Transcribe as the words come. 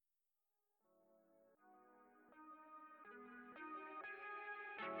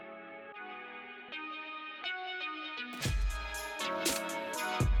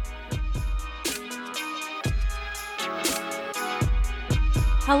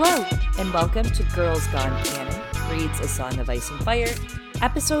Hello, and welcome to Girls Gone Canon Reads A Song of Ice and Fire,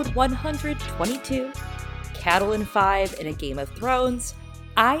 episode 122, Cattle and Five in a Game of Thrones.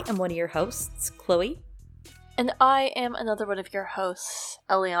 I am one of your hosts, Chloe. And I am another one of your hosts,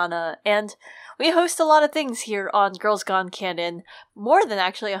 Eliana, and we host a lot of things here on Girls Gone Canon, more than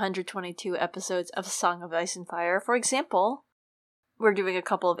actually 122 episodes of Song of Ice and Fire. For example, we're doing a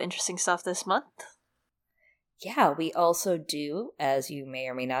couple of interesting stuff this month. Yeah, we also do, as you may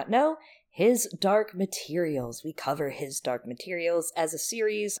or may not know, His Dark Materials. We cover His Dark Materials as a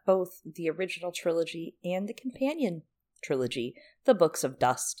series, both the original trilogy and the companion trilogy, The Books of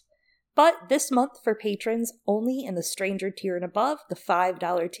Dust. But this month for patrons, only in the Stranger tier and above, the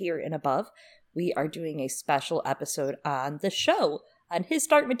 $5 tier and above, we are doing a special episode on the show, on His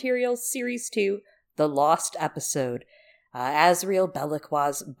Dark Materials Series 2, The Lost Episode. Azriel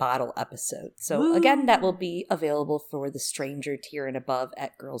Be'lakwa's bottle episode. So again, that will be available for the Stranger tier and above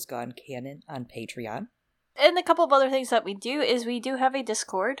at Girls Gone Canon on Patreon. And a couple of other things that we do is we do have a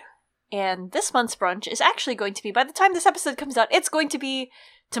Discord. And this month's brunch is actually going to be, by the time this episode comes out, it's going to be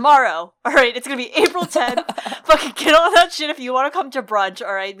tomorrow. Alright, it's going to be April 10th. Fucking get on that shit if you want to come to brunch,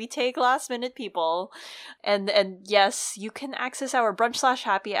 alright? We take last minute people. And yes, you can access our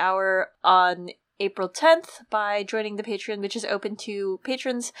brunch/happy hour on April 10th by joining the Patreon, which is open to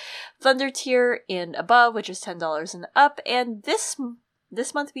patrons Thunder tier and above, which is $10 and up. And this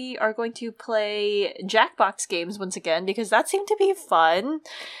month we are going to play Jackbox games once again, because that seemed to be fun.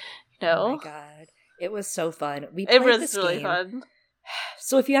 You know? Oh my god. It was so fun. It was really fun.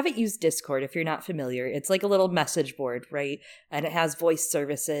 So if you haven't used Discord, if you're not familiar, it's like a little message board, right? And it has voice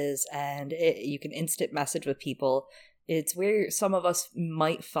services, and you can instant message with people. It's where some of us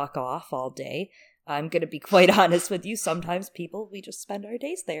might fuck off all day. I'm going to be quite honest with you. Sometimes we just spend our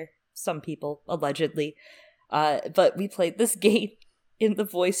days there. Some people, allegedly. But we played this game in the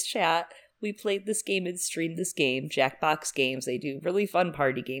voice chat. We played this game and streamed this game, Jackbox Games. They do really fun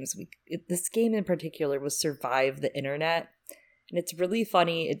party games. This game in particular was Survive the Internet. And it's really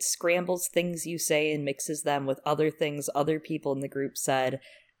funny. It scrambles things you say and mixes them with other things other people in the group said.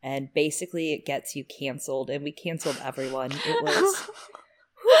 And basically it gets you canceled. And we canceled everyone. It was...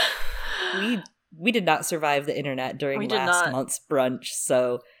 We did not survive the internet during last month's brunch,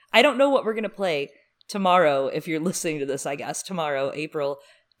 so I don't know what we're going to play tomorrow, if you're listening to this, I guess. Tomorrow, April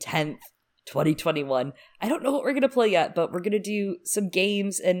 10th, 2021. I don't know what we're going to play yet, but we're going to do some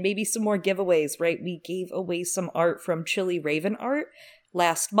games and maybe some more giveaways, right? We gave away some art from Chili Raven Art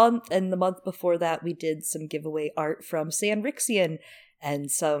last month, and the month before that we did some giveaway art from Sanrixian and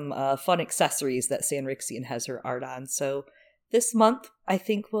some fun accessories that Sanrixian has her art on, so... This month, I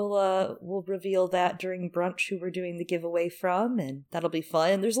think we'll reveal that during brunch who we're doing the giveaway from, and that'll be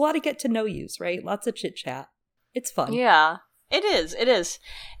fun. There's a lot of get to know yous, right? Lots of chit chat. It's fun. Yeah, it is. It is.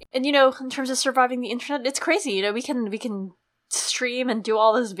 And in terms of surviving the internet, it's crazy. We can stream and do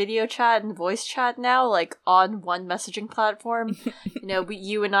all this video chat and voice chat now, like on one messaging platform.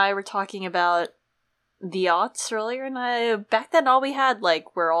 You and I were talking about the aughts earlier, and back then all we had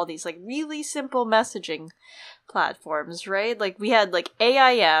were all these really simple messaging platforms, right? We had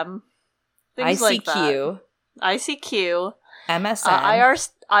AIM, things ICQ, like that. ICQ, MSN,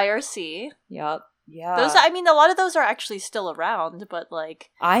 IRC. Yep, yeah. Those, a lot of those are actually still around, but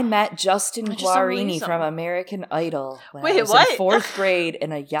I met Justin Guarini from American Idol when I was what? in 4th grade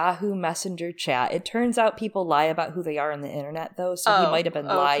in a Yahoo Messenger chat. It turns out people lie about who they are on the internet, though, so he might have been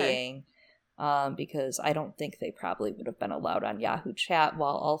lying. Because I don't think they probably would have been allowed on Yahoo Chat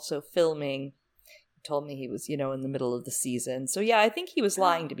while also filming. He told me he was, in the middle of the season. So yeah, I think he was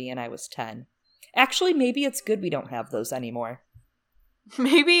lying to me and I was 10. Actually, maybe it's good we don't have those anymore.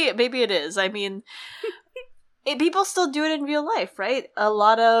 Maybe it is. People still do it in real life, right? A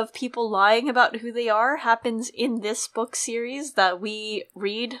lot of people lying about who they are happens in this book series that we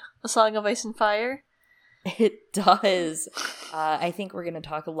read, A Song of Ice and Fire. It does. I think we're going to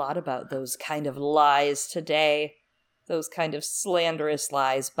talk a lot about those kind of lies today, those kind of slanderous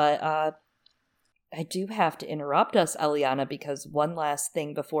lies, but I do have to interrupt us, Eliana, because one last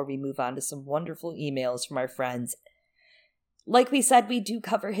thing before we move on to some wonderful emails from our friends. Like we said, we do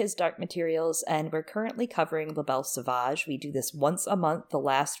cover His Dark Materials, and we're currently covering La Belle Sauvage. We do this once a month. The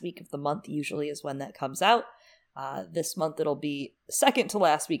last week of the month usually is when that comes out. This month it'll be second to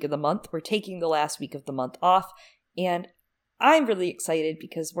last week of the month. We're taking the last week of the month off, and I'm really excited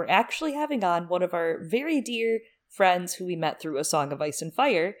because we're actually having on one of our very dear friends who we met through A Song of Ice and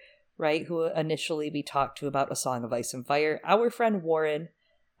Fire, right? Who initially we talked to about A Song of Ice and Fire. Our friend Warren,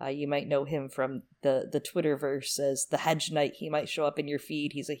 you might know him from the Twitterverse as the Hedge Knight. He might show up in your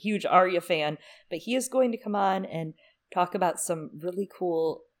feed. He's a huge Arya fan, but he is going to come on and talk about some really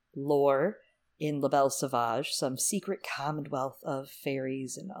cool lore in La Belle Sauvage, some secret commonwealth of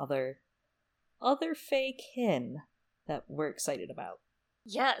fairies and other fey kin that we're excited about.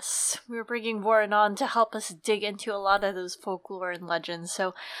 Yes, we're bringing Warren on to help us dig into a lot of those folklore and legends,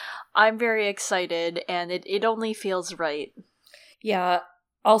 so I'm very excited, and it only feels right. Yeah,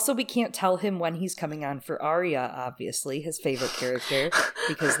 also we can't tell him when he's coming on for Arya, obviously, his favorite character,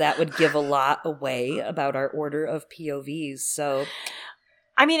 because that would give a lot away about our order of POVs, so...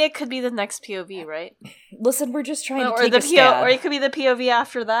 I mean, it could be the next POV, right? Listen, we're just trying to take a stab. Or it could be the POV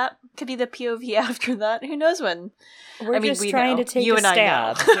after that. Could be the POV after that. Who knows when? We're just trying to take a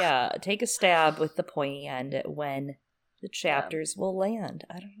stab. Yeah, take a stab with the pointy end at when the chapters will land.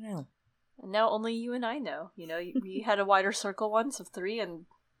 I don't know. And now only you and I know. You know, we had a wider circle once of 3 and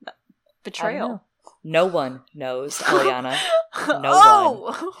betrayal. No one knows, Eliana. No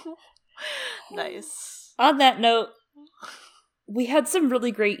one. Nice. On that note, we had some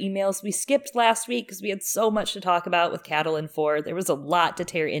really great emails. We skipped last week because we had so much to talk about with Catelyn 4. There was a lot to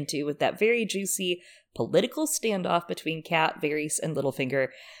tear into with that very juicy political standoff between Cat, Varys, and Littlefinger.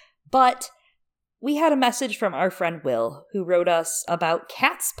 But we had a message from our friend Will, who wrote us about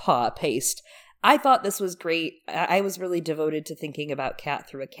Cat's Paw paste. I thought this was great. I was really devoted to thinking about Cat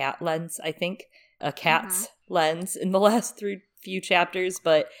through a cat lens, I think. A cat's lens in the last few chapters,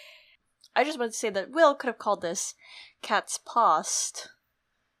 but... I just wanted to say that Will could have called this Cat's Past.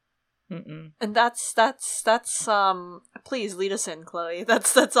 Mm-mm. And that's please lead us in, Chloe.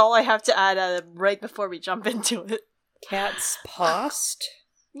 That's all I have to add right before we jump into it. Cat's Past?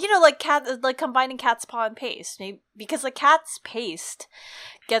 You know, like combining cat's paw and paste. Maybe, because like cat's paste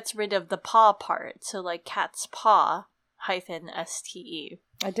gets rid of the paw part, so like cat's paw -ste.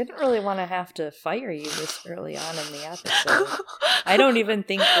 I didn't really want to have to fire you this early on in the episode. I don't even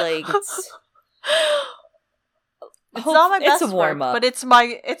think like it's not my best it's a warm work, up, but it's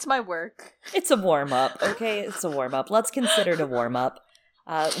my work. It's a warm up, okay? It's a warm up. Let's consider it a warm up.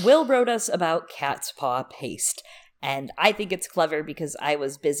 Will wrote us about Cat's Paw paste, and I think it's clever because I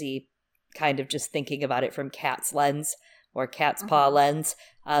was busy kind of just thinking about it from Cat's lens or Cat's Paw lens,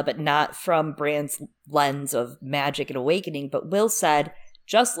 but not from Bran's lens of magic and awakening. But Will said,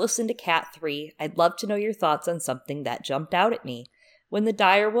 just listen to Cat 3. I'd love to know your thoughts on something that jumped out at me. When the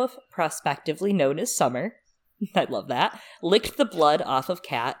direwolf, prospectively known as Summer, I love that, licked the blood off of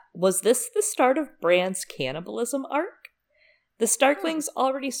Cat, was this the start of Bran's cannibalism arc? The Starklings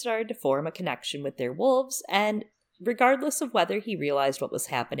already started to form a connection with their wolves, and regardless of whether he realized what was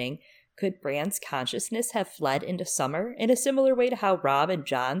happening, could Bran's consciousness have fled into Summer in a similar way to how Robb and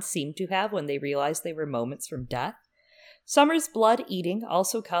Jon seemed to have when they realized they were moments from death? Summer's blood eating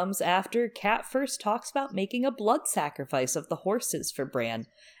also comes after Cat first talks about making a blood sacrifice of the horses for Bran,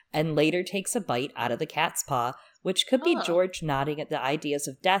 and later takes a bite out of the cat's paw, which could be George nodding at the ideas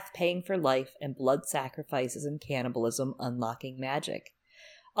of death paying for life and blood sacrifices and cannibalism unlocking magic.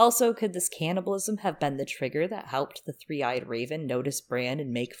 Also, could this cannibalism have been the trigger that helped the three-eyed raven notice Bran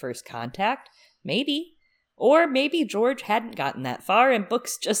and make first contact? Maybe. Or maybe George hadn't gotten that far and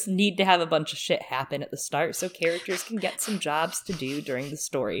books just need to have a bunch of shit happen at the start so characters can get some jobs to do during the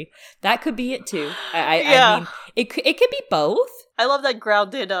story. That could be it too. I mean, it could be both. I love that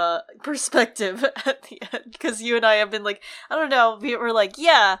grounded perspective at the end, because you and I have been like, I don't know, we're like,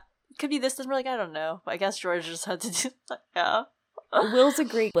 yeah, it could be this, and we're like, I don't know. I guess George just had to do that, yeah. Will's a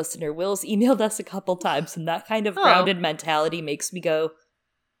great listener. Will's emailed us a couple times, and that kind of grounded mentality makes me go,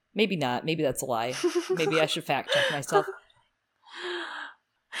 maybe not. Maybe that's a lie. Maybe I should fact check myself.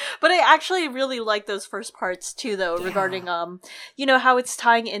 But I actually really like those first parts too, though, regarding you know, how it's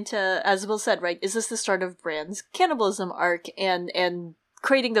tying into, as Will said, right? Is this the start of Bran's cannibalism arc, and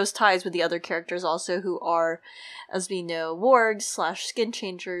creating those ties with the other characters also, who are, as we know, wargs / skin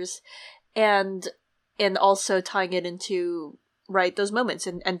changers, and also tying it into, right, those moments,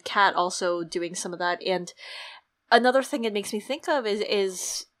 and Cat also doing some of that. And another thing it makes me think of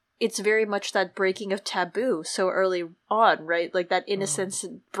is it's very much that breaking of taboo so early on, right? Like that innocence.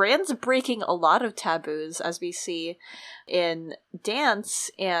 Bran's breaking a lot of taboos, as we see in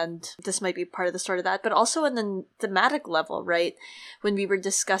Dance, and this might be part of the start of that, but also in the thematic level, right? When we were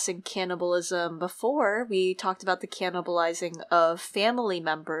discussing cannibalism before, we talked about the cannibalizing of family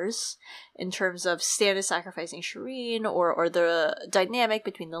members in terms of Stannis sacrificing Shireen, or the dynamic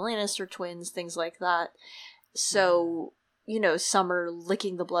between the Lannister twins, things like that. So, you know, Summer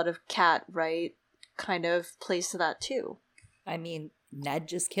licking the blood of Cat, right, kind of plays to that too. I mean, Ned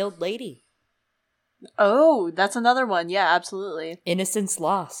just killed Lady. Oh, that's another one. Yeah, absolutely. Innocence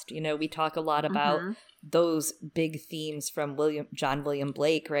Lost. You know, we talk a lot about those big themes from John William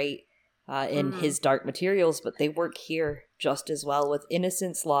Blake, right? in his Dark Materials, but they work here just as well with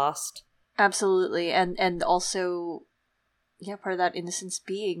Innocence Lost. Absolutely. And also, yeah, part of that innocence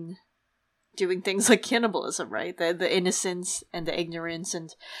being doing things like cannibalism, right? The innocence and the ignorance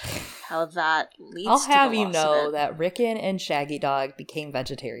and how that leads to I'll have the you loss know of it. that Rickon and Shaggy Dog became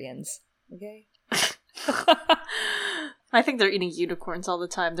vegetarians. Okay? I think they're eating unicorns all the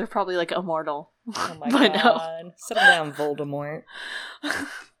time. They're probably like immortal. Oh my By god. now. Settle down, Voldemort.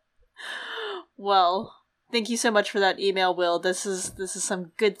 Well, thank you so much for that email, Will. This is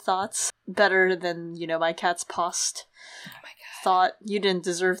some good thoughts. Better than, my cat's post. Oh my god. Thought you didn't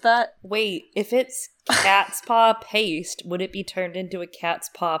deserve that. Wait, if it's cat's paw paste, would it be turned into a cat's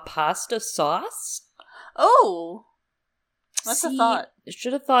paw pasta sauce? Oh! That's a thought.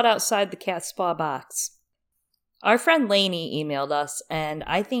 Should have thought outside the cat's paw box. Our friend Lainey emailed us, and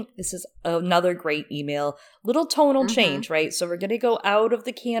I think this is another great email. Little tonal change, right? So we're going to go out of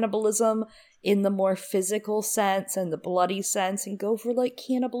the cannibalism in the more physical sense and the bloody sense and go for, like,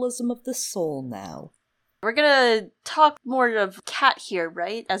 cannibalism of the soul now. We're gonna talk more of cat here,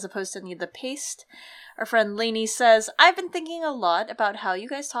 right? As opposed to any of the paste. Our friend Lainey says, I've been thinking a lot about how you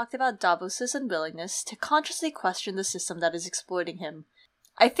guys talked about Davos's unwillingness to consciously question the system that is exploiting him.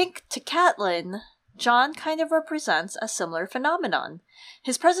 I think to Catelyn, Jon kind of represents a similar phenomenon.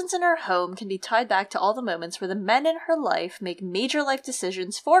 His presence in her home can be tied back to all the moments where the men in her life make major life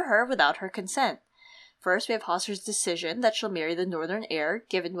decisions for her without her consent. First, we have Hoster's decision that she'll marry the Northern heir.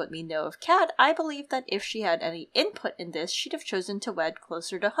 Given what we know of Cat, I believe that if she had any input in this, she'd have chosen to wed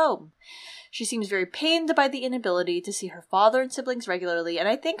closer to home. She seems very pained by the inability to see her father and siblings regularly, and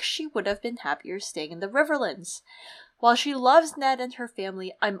I think she would have been happier staying in the Riverlands. While she loves Ned and her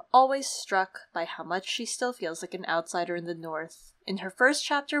family, I'm always struck by how much she still feels like an outsider in the North. In her first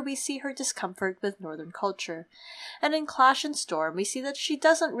chapter, we see her discomfort with Northern culture. And in Clash and Storm, we see that she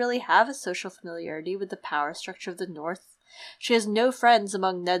doesn't really have a social familiarity with the power structure of the North. She has no friends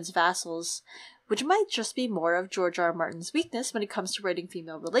among Ned's vassals, which might just be more of George R. R. Martin's weakness when it comes to writing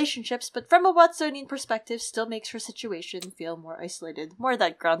female relationships, but from a Watsonian perspective, still makes her situation feel more isolated. More of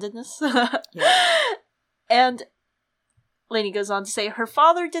that groundedness. Yeah. And Lainey goes on to say, her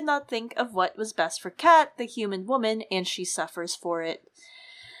father did not think of what was best for Cat, the human woman, and she suffers for it.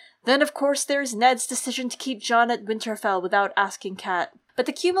 Then, of course, there's Ned's decision to keep Jon at Winterfell without asking Cat. But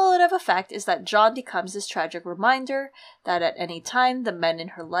the cumulative effect is that Jon becomes this tragic reminder that at any time the men in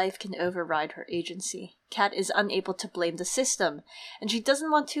her life can override her agency. Cat is unable to blame the system, and she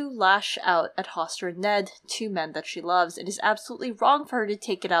doesn't want to lash out at Hoster and Ned, two men that she loves. It is absolutely wrong for her to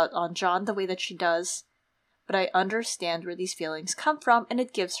take it out on Jon the way that she does. But I understand where these feelings come from, and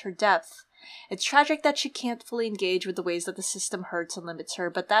it gives her depth. It's tragic that she can't fully engage with the ways that the system hurts and limits her,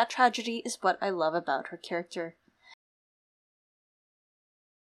 but that tragedy is what I love about her character.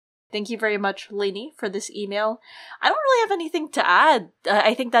 Thank you very much, Lainey, for this email. I don't really have anything to add.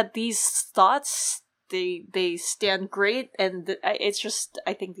 I think that these thoughts, they stand great, and it's just,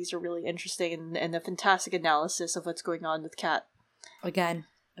 I think these are really interesting and a fantastic analysis of what's going on with Cat. Again,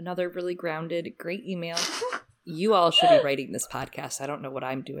 another really grounded, great email. You all should be writing this podcast. I don't know what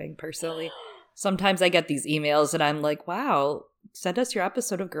I'm doing personally. Sometimes I get these emails and I'm like, wow, send us your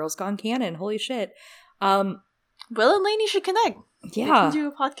episode of Girls Gone Canon. Holy shit. Will and Lainey should connect. Yeah. They can do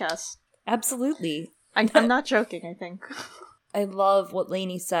a podcast. Absolutely. I'm not joking, I think. I love what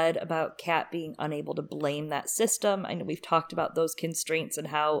Lainey said about Cat being unable to blame that system. I know we've talked about those constraints and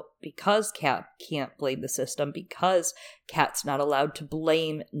how because Cat can't blame the system, because Cat's not allowed to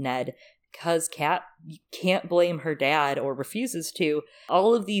blame Ned, because Cat can't blame her dad or refuses to,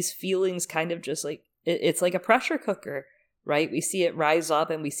 all of these feelings kind of just like, it's like a pressure cooker, right? We see it rise up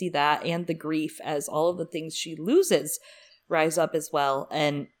and we see that and the grief as all of the things she loses rise up as well.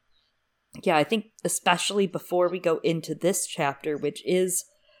 And yeah, I think especially before we go into this chapter, which is,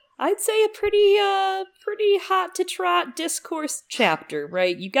 I'd say, a pretty hot to trot discourse chapter,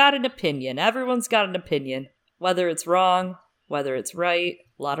 right? You got an opinion. Everyone's got an opinion. Whether it's wrong, whether it's right,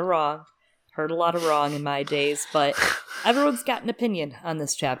 a lot of wrong. Heard a lot of wrong in my days, but everyone's got an opinion on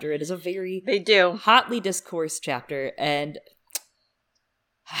this chapter. It is a very hotly discoursed chapter, and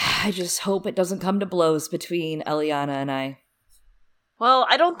I just hope it doesn't come to blows between Eliana and I. Well,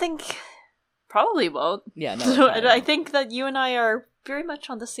 I don't think... Probably won't. Yeah, no. So I think that you and I are very much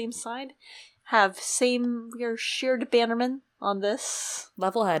on the same side. We are shared bannermen on this.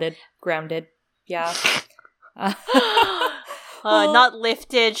 Level-headed, grounded, yeah. Not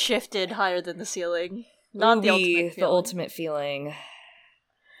lifted, shifted higher than the ceiling. Not the ultimate feeling.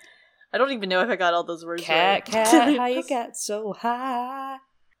 I don't even know if I got all those words right. Cat, how you got so high?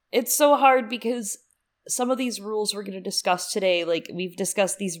 It's so hard because some of these rules we're going to discuss today, like, we've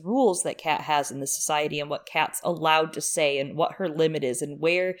discussed these rules that Kat has in the society and what Kat's allowed to say and what her limit is and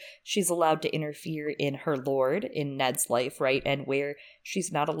where she's allowed to interfere in her lord, in Ned's life, right? And where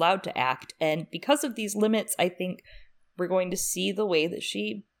she's not allowed to act. And because of these limits, I think we're going to see the way that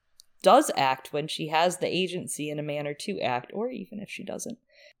she does act when she has the agency in a manner to act, or even if she doesn't.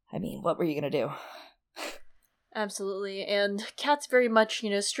 I mean, what were you going to do? Absolutely, and Kat's very much,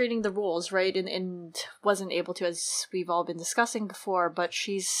 straightening the rules, right? And wasn't able to, as we've all been discussing before, but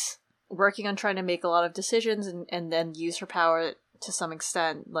she's working on trying to make a lot of decisions and then use her power to some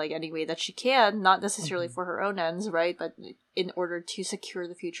extent, like any way that she can, not necessarily for her own ends, right? But in order to secure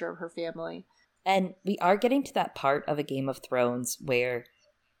the future of her family. And we are getting to that part of A Game of Thrones where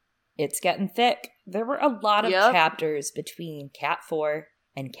it's getting thick. There were a lot of chapters between Cat 4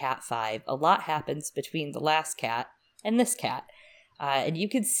 and Cat 5. A lot happens between the last cat and this cat. And you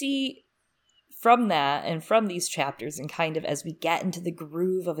can see from that and from these chapters and kind of as we get into the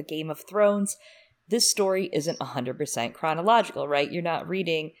groove of A Game of Thrones, this story isn't 100% chronological, right? You're not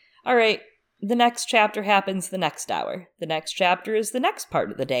reading, all right, the next chapter happens the next hour. The next chapter is the next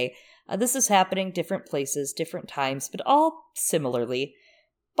part of the day. This is happening different places, different times, but all similarly.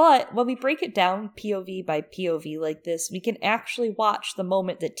 But when we break it down POV by POV like this, we can actually watch the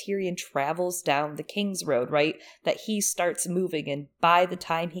moment that Tyrion travels down the King's Road, right? That he starts moving, and by the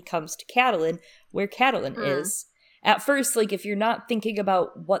time he comes to Catelyn, where Catelyn is, at first, like, if you're not thinking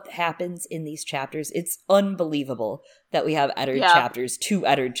about what happens in these chapters, it's unbelievable that we have Eddard chapters, 2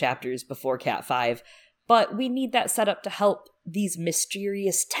 Eddard chapters before Cat 5. But we need that setup to help these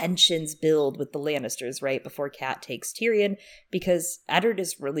mysterious tensions build with the Lannisters, right, before Cat takes Tyrion, because Eddard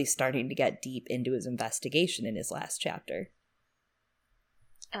is really starting to get deep into his investigation in his last chapter.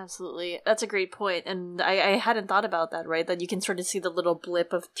 Absolutely. That's a great point. And I hadn't thought about that, right? That you can sort of see the little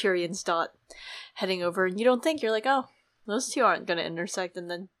blip of Tyrion's dot heading over, and you don't think, you're like, oh, those two aren't going to intersect,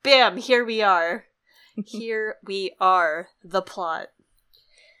 and then bam, here we are. Here we are, the plot.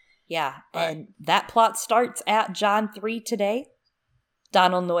 Yeah, and that plot starts at Jon 3 today.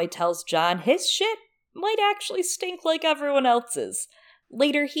 Donal Noye tells Jon his shit might actually stink like everyone else's.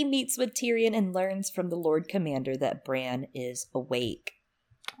 Later, he meets with Tyrion and learns from the Lord Commander that Bran is awake.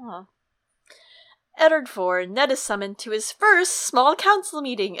 Aww. Eddard 4, Ned is summoned to his first small council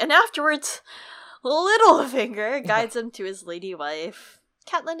meeting, and afterwards, Littlefinger guides him to his lady wife.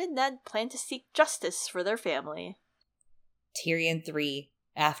 Catelyn and Ned plan to seek justice for their family. Tyrion 3.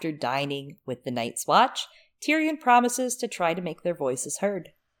 After dining with the Night's Watch, Tyrion promises to try to make their voices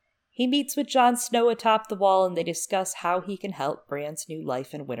heard. He meets with Jon Snow atop the wall, and they discuss how he can help Bran's new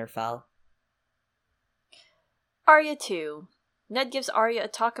life in Winterfell. Arya 2. Ned gives Arya a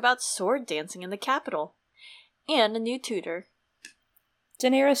talk about sword dancing in the capital, and a new tutor.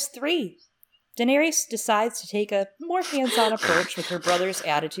 Daenerys 3. Daenerys decides to take a more hands-on approach with her brother's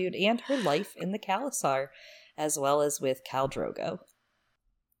attitude and her life in the Khalasar, as well as with Khal Drogo.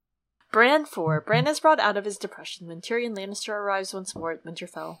 Bran 4. Bran is brought out of his depression when Tyrion Lannister arrives once more at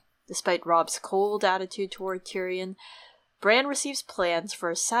Winterfell. Despite Robb's cold attitude toward Tyrion, Bran receives plans for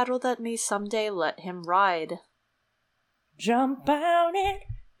a saddle that may someday let him ride. Jump on it,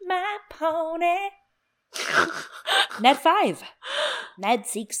 my pony. Ned 5. Ned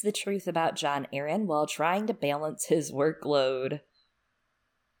seeks the truth about Jon Arryn while trying to balance his workload.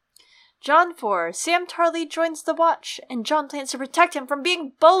 Jon 4. Sam Tarly joins the Watch, and Jon plans to protect him from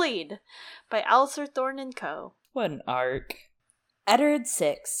being bullied by Alliser Thorne and co. What an arc. Eddard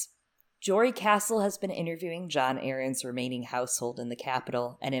 6. Jory Castle has been interviewing Jon Arryn's remaining household in the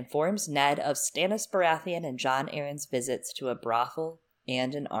capital and informs Ned of Stannis Baratheon and Jon Arryn's visits to a brothel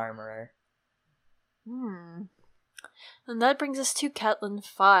and an armorer. And that brings us to Catelyn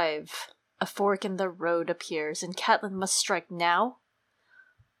 5. A fork in the road appears, and Catelyn must strike now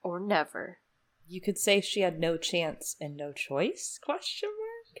or never. You could say she had no chance and no choice? Question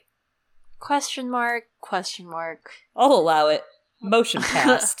mark? Question mark, question mark. I'll allow it. Motion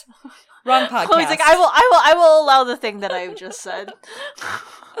passed. Wrong podcast. I was like, I will allow the thing that I just said.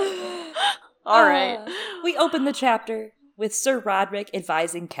 All right. We open the chapter with Sir Roderick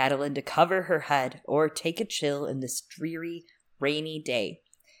advising Catelyn to cover her head or take a chill in this dreary, rainy day.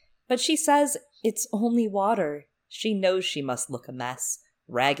 But she says it's only water. She knows she must look a mess,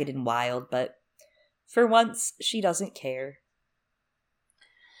 ragged and wild, but for once, she doesn't care.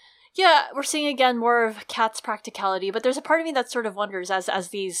 Yeah, we're seeing again more of Kat's practicality, but there's a part of me that sort of wonders as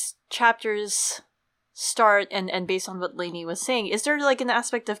these chapters start and based on what Lainey was saying, is there like an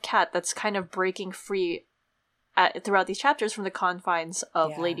aspect of Kat that's kind of breaking free throughout these chapters from the confines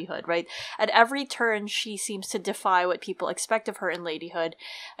of ladyhood, right? At every turn, she seems to defy what people expect of her in ladyhood.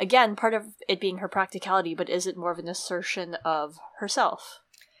 Again, part of it being her practicality, but is it more of an assertion of herself?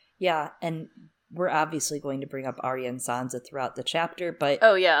 Yeah, and we're obviously going to bring up Arya and Sansa throughout the chapter, but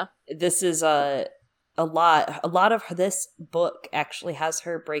this is a lot of this book actually has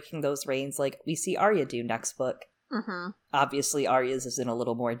her breaking those reins like we see Arya do next book. Mm-hmm. Obviously, Arya's is in a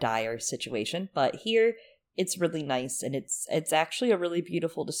little more dire situation, but here it's really nice, and it's actually a really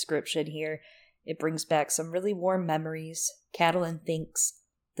beautiful description here. It brings back some really warm memories. Catelyn thinks,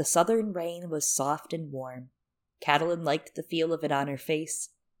 "The southern rain was soft and warm. Catelyn liked the feel of it on her face,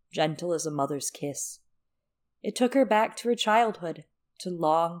 gentle as a mother's kiss. It took her back to her childhood, to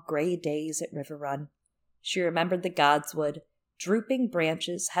long, gray days at River Run. She remembered the godswood, drooping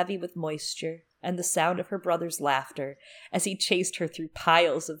branches heavy with moisture, and the sound of her brother's laughter as he chased her through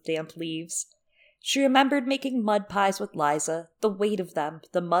piles of damp leaves. She remembered making mud pies with Lysa, the weight of them,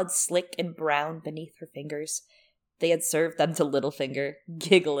 the mud slick and brown beneath her fingers. They had served them to Littlefinger,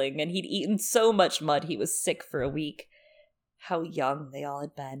 giggling, and he'd eaten so much mud he was sick for a week. How young they all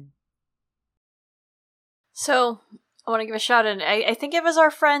had been." So, I want to give a shout out. I think it was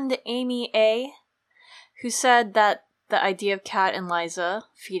our friend Amy A. who said that the idea of Cat and Lysa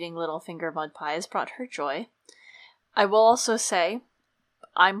feeding Littlefinger mud pies brought her joy. I will also say,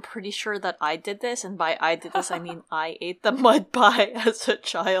 I'm pretty sure that I did this, and by I did this, I mean I ate the mud pie as a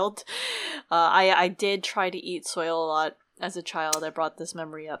child. I did try to eat soil a lot as a child. I brought this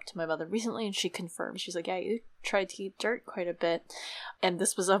memory up to my mother recently, and she confirmed. She's like, yeah, you tried to eat dirt quite a bit. And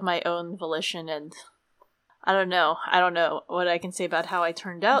this was of my own volition, and I don't know what I can say about how I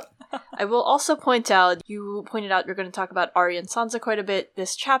turned out. I will also point out, you pointed out you're going to talk about Arya and Sansa quite a bit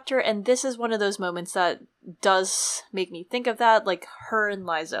this chapter, and this is one of those moments that does make me think of that, like her and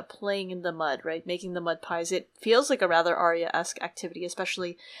Lysa playing in the mud, right? Making the mud pies. It feels like a rather Arya-esque activity,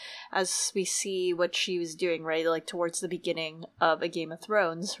 especially as we see what she was doing, right? Like towards the beginning of A Game of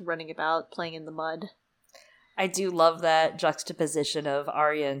Thrones, running about, playing in the mud. I do love that juxtaposition of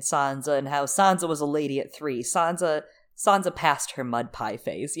Arya and Sansa and how Sansa was a lady at 3. Sansa passed her mud pie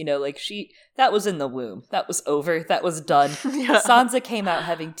phase, like that was in the womb. That was over. That was done. Yeah. Sansa came out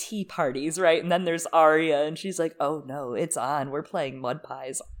having tea parties, right? And then there's Arya, and she's like, oh no, it's on. We're playing mud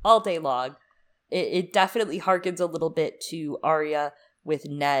pies all day long. It definitely harkens a little bit to Arya with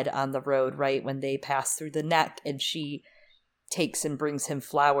Ned on the road, right? When they pass through the neck and she takes and brings him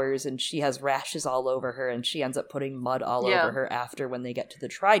flowers, and she has rashes all over her, and she ends up putting mud all over her after when they get to the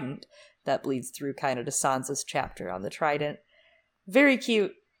Trident. That bleeds through kind of to Sansa's chapter on the Trident. Very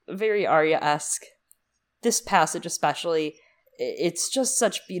cute, very Arya-esque. This passage especially, it's just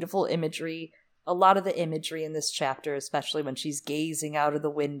such beautiful imagery. A lot of the imagery in this chapter, especially when she's gazing out of the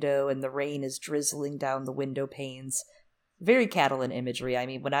window and the rain is drizzling down the window panes. Very Catelyn imagery. I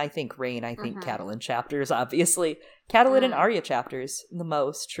mean, when I think rain, I think Catelyn chapters, obviously. Catelyn and Arya chapters, the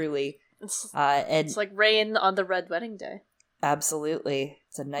most, truly. It's like rain on the Red Wedding Day. Absolutely.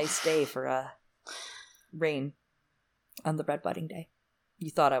 It's a nice day for rain on the Red Wedding Day.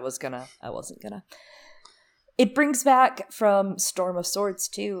 You thought I wasn't gonna. It brings back from Storm of Swords,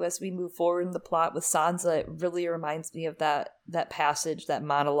 too, as we move forward in the plot with Sansa. It really reminds me of that passage, that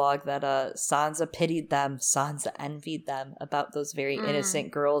monologue that Sansa pitied them, Sansa envied them, about those very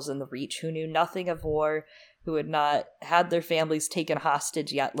innocent girls in the Reach who knew nothing of war, who had not had their families taken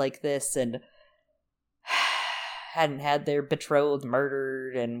hostage yet like this, and hadn't had their betrothed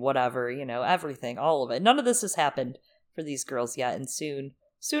murdered and whatever, everything, all of it. None of this has happened for these girls yet, and soon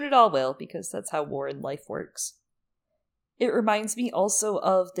it all will, because that's how war and life works. It reminds me also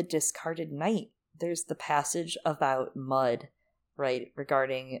of The Discarded Knight. There's the passage about mud, right,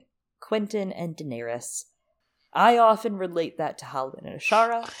 regarding Quentyn and Daenerys. I often relate that to Halloween and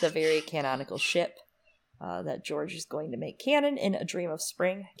Ashara, the very canonical ship that George is going to make canon in A Dream of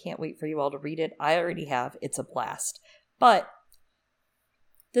Spring. Can't wait for you all to read it. I already have. It's a blast. But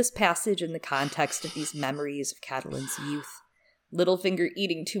this passage in the context of these memories of Catelyn's youth, Littlefinger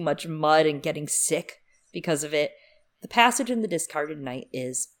eating too much mud and getting sick because of it. The passage in The Discarded Knight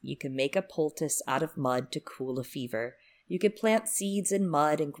is, you can make a poultice out of mud to cool a fever. You could plant seeds in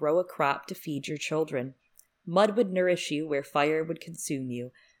mud and grow a crop to feed your children. Mud would nourish you where fire would consume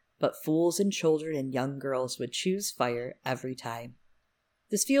you, but fools and children and young girls would choose fire every time.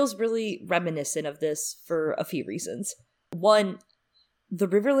 This feels really reminiscent of this for a few reasons. One, the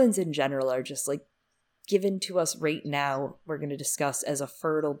Riverlands in general are just given to us right now, we're going to discuss as a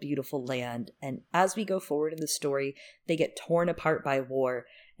fertile, beautiful land. And as we go forward in the story, they get torn apart by war.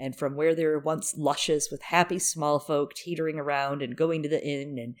 And from where they were once luscious with happy small folk teetering around and going to the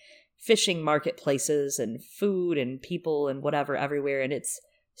inn and fishing marketplaces and food and people and whatever everywhere, and it's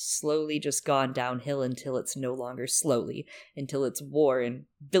slowly just gone downhill until it's no longer slowly, until it's war and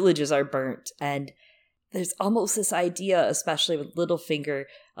villages are burnt. And there's almost this idea, especially with Littlefinger,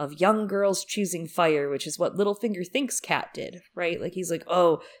 of young girls choosing fire, which is what Littlefinger thinks Cat did, right? Like, he's like,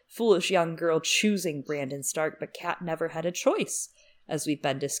 oh, foolish young girl choosing Brandon Stark, but Cat never had a choice, as we've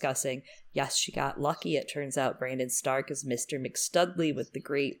been discussing. Yes, she got lucky. It turns out Brandon Stark is Mr. McStudley with the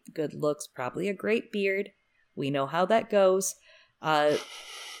great good looks, probably a great beard. We know how that goes, I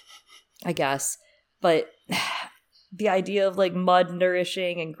guess. But the idea of, like, mud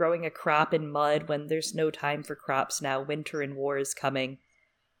nourishing and growing a crop in mud when there's no time for crops now, winter and war is coming.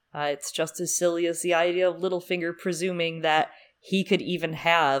 It's just as silly as the idea of Littlefinger presuming that he could even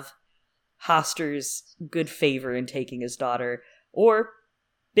have Hoster's good favor in taking his daughter, or,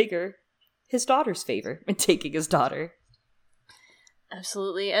 bigger, his daughter's favor in taking his daughter.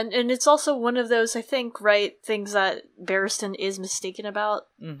 Absolutely. And it's also one of those, I think, right, things that Barristan is mistaken about,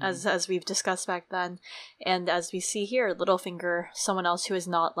 as we've discussed back then. And as we see here, Littlefinger, someone else who has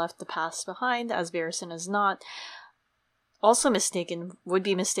not left the past behind, as Barristan is not, also would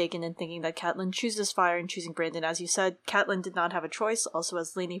be mistaken in thinking that Catelyn chooses fire and choosing Brandon. As you said, Catelyn did not have a choice, also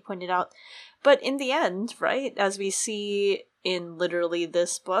as Lainey pointed out. But in the end, right, as we see in literally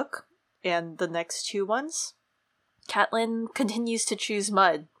this book and the next two ones, Catelyn continues to choose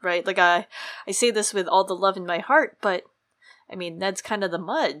mud, right? Like, I say this with all the love in my heart, but, I mean, Ned's kind of the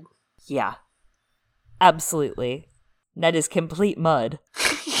mud. Yeah. Absolutely. Ned is complete mud.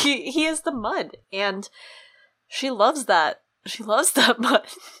 He is the mud, and she loves that. She loves that mud.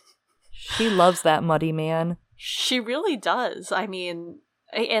 She loves that muddy man. She really does. I mean,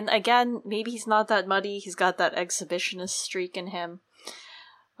 and again, maybe he's not that muddy. He's got that exhibitionist streak in him.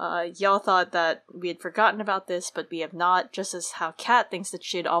 Y'all thought that we had forgotten about this, but we have not, just as how Cat thinks that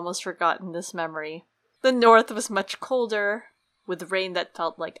she had almost forgotten this memory. The north was much colder, with rain that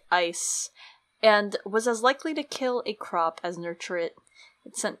felt like ice, and was as likely to kill a crop as nurture it.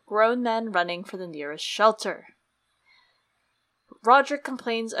 It sent grown men running for the nearest shelter. Roderick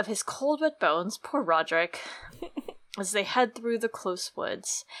complains of his cold, wet bones, poor Roderick, as they head through the close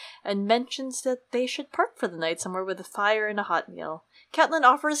woods, and mentions that they should park for the night somewhere with a fire and a hot meal. Catelyn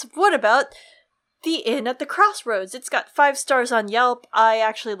offers, what about the inn at the crossroads? It's got 5 stars on Yelp. I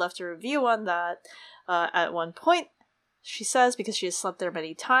actually left a review on that at one point. She says because she has slept there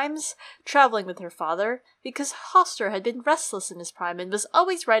many times, traveling with her father, because Hoster had been restless in his prime and was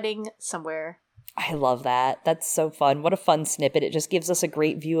always writing somewhere. I love that. That's so fun. What a fun snippet. It just gives us a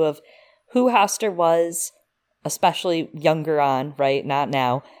great view of who Hoster was, especially younger on, right? Not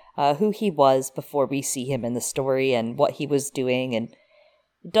now. Who he was before we see him in the story and what he was doing. And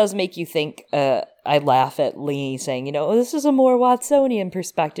it does make you think, I laugh at Lee saying, you know, oh, this is a more Watsonian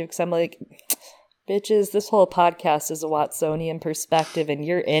perspective, because I'm like, bitches, this whole podcast is a Watsonian perspective and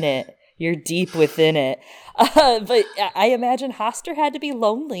you're in it. You're deep within it. But I imagine Hoster had to be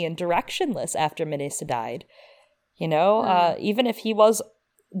lonely and directionless after Minissa died. You know, even if he was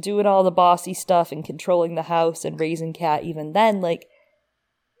doing all the bossy stuff and controlling the house and raising Cat even then, like,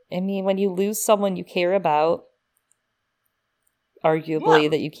 I mean, when you lose someone you care about, arguably,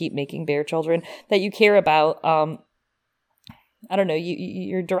 that you keep making bear children, that you care about, I don't know,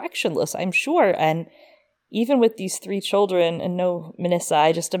 you're directionless, I'm sure. And even with these 3 children and no Minissa,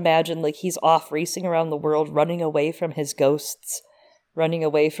 I just imagine, like, he's off racing around the world, running away from his ghosts, running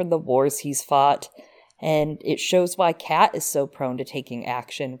away from the wars he's fought. And it shows why Cat is so prone to taking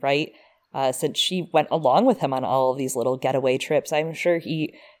action, right? Since she went along with him on all of these little getaway trips, I'm sure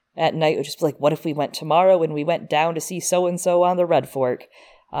he, at night, would just be like, what if we went tomorrow and we went down to see so-and-so on the Red Fork?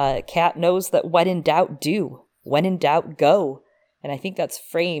 Cat knows that when in doubt, do. When in doubt, go. And I think that's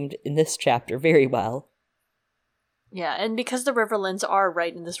framed in this chapter very well. Yeah, and because the Riverlands are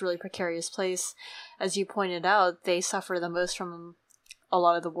right in this really precarious place, as you pointed out, they suffer the most from a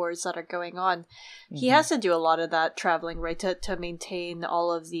lot of the wars that are going on. He has to do a lot of that traveling, right, to maintain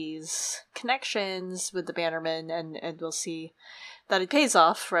all of these connections with the Bannermen, and we'll see that it pays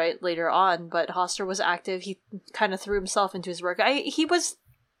off, right, later on. But Hoster was active. He kind of threw himself into his work. He was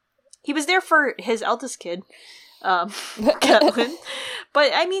there for his eldest kid, Catelyn.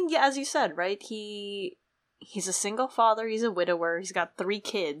 But, I mean, yeah, as you said, right, He's a single father, he's a widower, he's got 3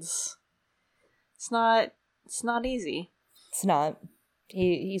 kids. It's not easy. It's not.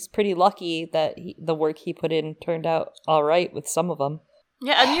 He's pretty lucky that the work he put in turned out all right with some of them.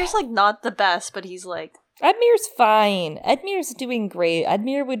 Yeah, Edmure's, like, not the best, but he's, like... Edmure's fine. Edmure's doing great.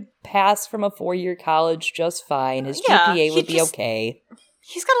 Edmure would pass from a 4-year college just fine. His GPA would be okay.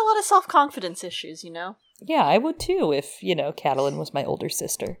 He's got a lot of self-confidence issues, you know? Yeah, I would too if, you know, Catelyn was my older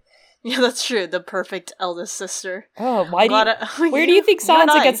sister. Yeah, that's true. The perfect eldest sister. Oh, why do you... Where do you think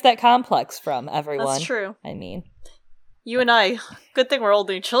Sansa gets that complex from, everyone? That's true. I mean... You and I. Good thing we're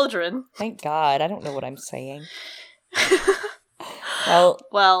only children. Thank God. I don't know what I'm saying.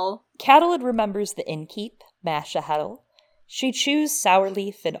 Well, Catelyn remembers the innkeep, Masha Heddle. She chews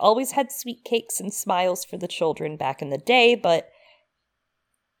Sourleaf and always had sweet cakes and smiles for the children back in the day, but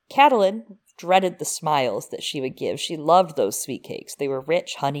Catelyn dreaded the smiles that she would give. She loved those sweet cakes. They were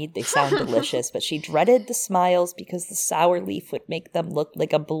rich, honeyed, they sound delicious, but she dreaded the smiles because the Sourleaf would make them look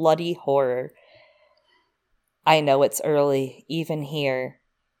like a bloody horror. I know it's early, even here,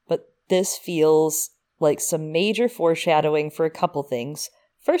 but this feels like some major foreshadowing for a couple things.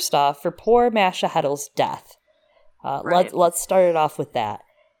 First off, for poor Masha Heddle's death. Right. Let's start it off with that.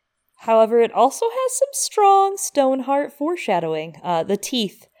 However, it also has some strong Stoneheart foreshadowing. The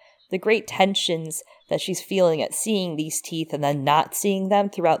teeth, the great tensions that she's feeling at seeing these teeth and then not seeing them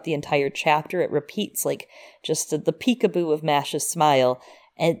throughout the entire chapter. It repeats like just the peekaboo of Masha's smile.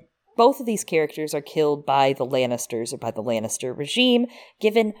 And both of these characters are killed by the Lannisters or by the Lannister regime,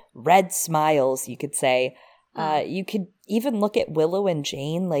 given red smiles, you could say. You could even look at Willow and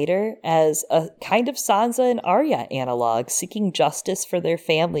Jane later as a kind of Sansa and Arya analog, seeking justice for their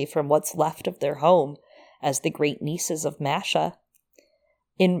family from what's left of their home as the great nieces of Masha.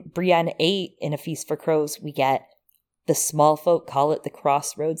 In Brienne 8, in A Feast for Crows, we get, "The small folk call it the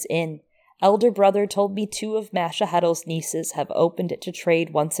Crossroads Inn. Elder brother told me 2 of Masha Heddle's nieces have opened it to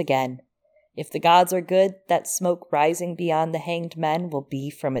trade once again. If the gods are good, that smoke rising beyond the hanged men will be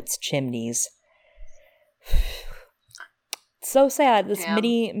from its chimneys." So sad, this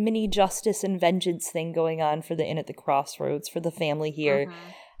mini justice and vengeance thing going on for the Inn at the Crossroads, for the family here.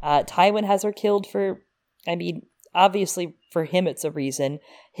 Tywin has her killed for, I mean, obviously for him it's a reason.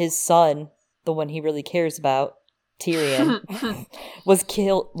 His son, the one he really cares about, Tyrion, was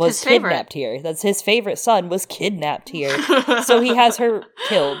kidnapped here. That's his favorite son, was kidnapped here. So he has her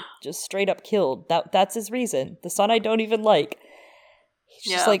killed, just straight up killed. That's his reason. The son I don't even like.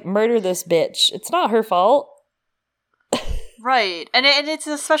 He's just like, murder this bitch. It's not her fault. Right. And it's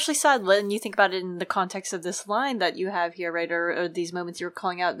especially sad when you think about it in the context of this line that you have here, right? Or these moments you're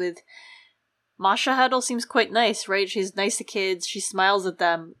calling out with. Masha Heddle seems quite nice, right? She's nice to kids. She smiles at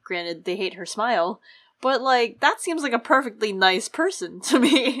them. Granted, they hate her smile. But, like, that seems like a perfectly nice person to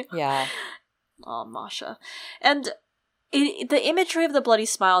me. Yeah. Oh, Masha. And the imagery of the bloody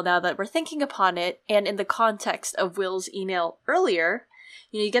smile, now that we're thinking upon it, and in the context of Will's email earlier,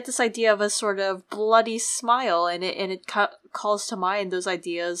 you get this idea of a sort of bloody smile, and it calls to mind those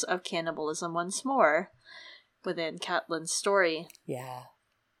ideas of cannibalism once more within Catelyn's story. Yeah.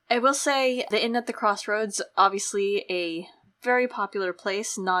 I will say, the Inn at the Crossroads, obviously a very popular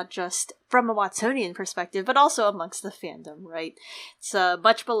place, not just from a Watsonian perspective, but also amongst the fandom, right? It's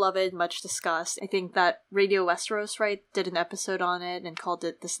much beloved, much discussed. I think that Radio Westeros, right, did an episode on it and called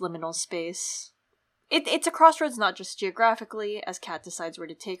it This Liminal Space. It's a crossroads not just geographically, as Kat decides where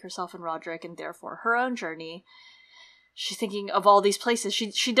to take herself and Roderick, and therefore her own journey. She's thinking of all these places.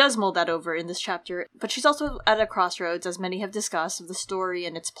 She does mull that over in this chapter, but she's also at a crossroads, as many have discussed, of the story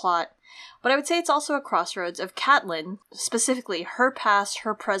and its plot. But I would say it's also a crossroads of Catelyn, specifically her past,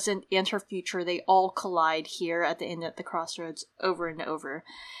 her present, and her future. They all collide here at the Inn at the Crossroads over and over.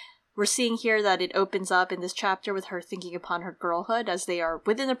 We're seeing here that it opens up in this chapter with her thinking upon her girlhood as they are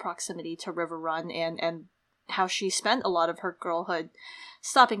within the proximity to River Run, and how she spent a lot of her girlhood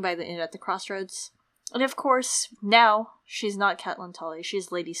stopping by the Inn at the Crossroads. And of course, now she's not Catelyn Tully,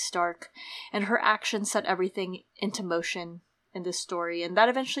 she's Lady Stark, and her actions set everything into motion in this story, and that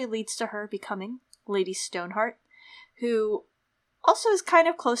eventually leads to her becoming Lady Stoneheart, who also is kind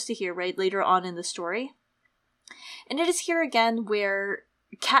of close to here, right, later on in the story. And it is here again where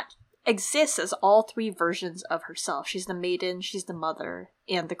Cat exists as all 3 versions of herself. She's the maiden, she's the mother,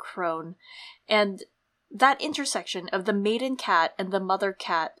 and the crone. And that intersection of the maiden cat and the mother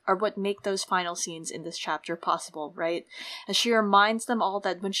cat are what make those final scenes in this chapter possible, right? As she reminds them all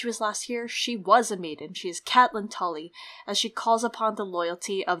that when she was last here, she was a maiden. She is Catelyn Tully, as she calls upon the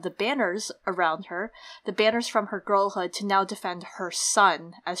loyalty of the banners around her, the banners from her girlhood, to now defend her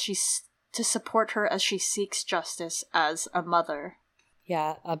son, to support her as she seeks justice as a mother.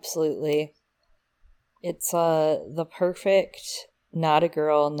 Yeah, absolutely. It's the perfect not a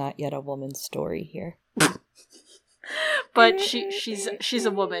girl, not yet a woman story here. But she's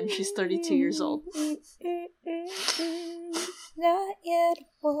a woman. She's 32 years old. Not yet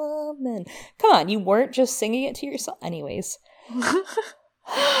a woman. Come on, you weren't just singing it to yourself. Anyways.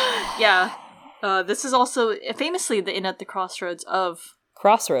 Yeah. This is also famously the Inn at the Crossroads of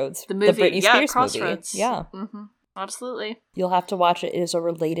Crossroads. The movie. The Britney Spears Crossroads. movie. Yeah. Mm-hmm. Absolutely. You'll have to watch it. It is a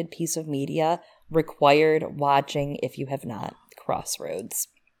related piece of media, required watching if you have not. Crossroads.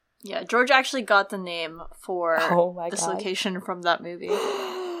 Yeah, George actually got the name for this location from that movie.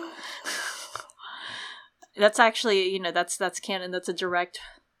 That's actually, that's canon. That's a direct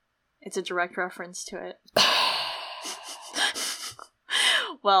reference to it.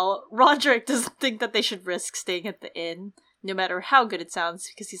 Well, Roderick doesn't think that they should risk staying at the inn, no matter how good it sounds,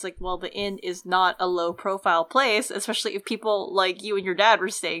 because he's like, well, the inn is not a low-profile place, especially if people like you and your dad were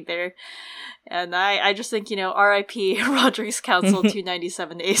staying there. And I just think, R.I.P. Roderick's Council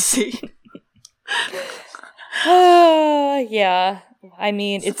 297 AC. Yeah. I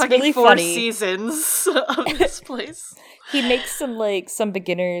mean, it's like really 4 funny. Seasons of this place. He makes some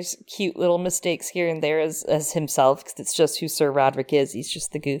beginners cute little mistakes here and there as himself, because it's just who Sir Roderick is. He's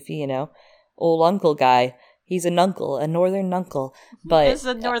just the goofy, old uncle guy. He's a nuncle, a northern nuncle. But he's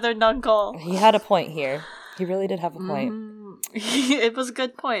a northern nuncle. He had a point here. He really did have a point. It was a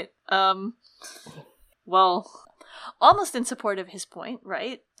good point. Well, almost in support of his point,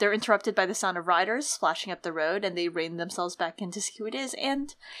 right? They're interrupted by the sound of riders splashing up the road, and they rein themselves back in to see who it is.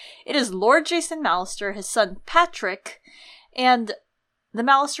 And it is Lord Jason Mallister, his son Patrick, and the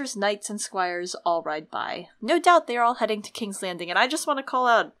Mallisters' knights and squires all ride by. No doubt they are all heading to King's Landing, and I just want to call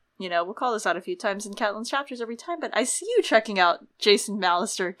out, we'll call this out a few times in Catelyn's chapters every time, but I see you checking out Jason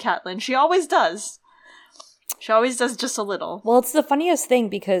Mallister, Catelyn. She always does. She always does just a little. Well, it's the funniest thing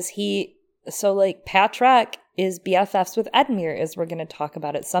because Patrick is BFFs with Edmure, as we're going to talk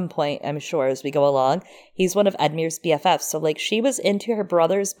about at some point, I'm sure, as we go along. He's one of Edmure's BFFs. So, she was into her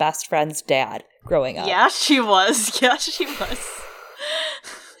brother's best friend's dad growing up. Yeah, she was.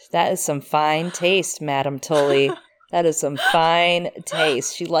 That is some fine taste, Madame Tully. That is some fine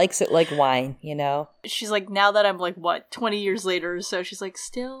taste. She likes it like wine, She's like, now that I'm 20 years later or so, she's like,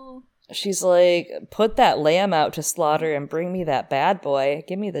 still... She's like, put that lamb out to slaughter and bring me that bad boy.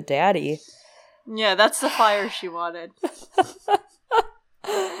 Give me the daddy. Yeah, that's the fire she wanted.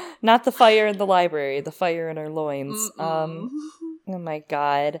 Not the fire in the library, the fire in her loins. Mm-mm. Oh my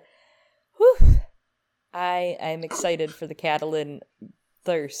god. Whew. I'm excited for the Catelyn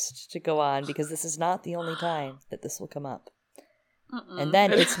thirst to go on, because this is not the only time that this will come up. And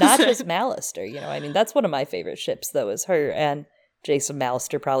then it's not just Mallister, that's one of my favorite ships, though, is her and Jason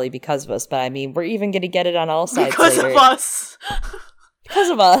Mallister, probably because of us, but we're even going to get it on all sides later. Of us. Because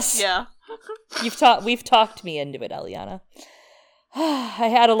of us. Yeah. We've talked me into it, Eliana. I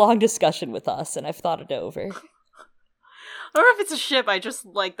had a long discussion with us, and I've thought it over. I don't know if it's a ship, I just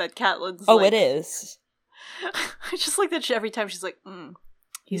like that Catelyn's it is. I just like that every time she's like,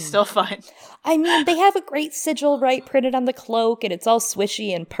 he's still fine. They have a great sigil, right, printed on the cloak, and it's all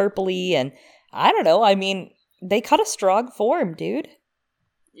swishy and purpley, and I don't know, they cut a strong form, dude.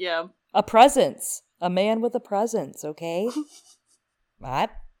 Yeah. A presence. A man with a presence, okay? I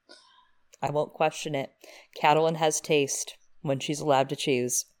won't question it. Catelyn has taste when she's allowed to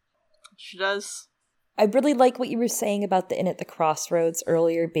choose. She does. I really like what you were saying about the Inn at the Crossroads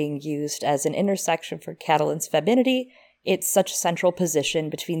earlier being used as an intersection for Catelyn's femininity. It's such a central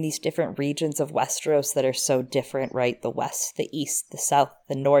position between these different regions of Westeros that are so different, right? The west, the east, the south,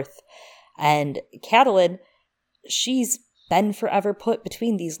 the north. And Catelyn, she's been forever put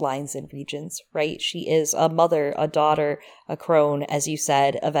between these lines and regions, right? She is a mother, a daughter, a crone, as you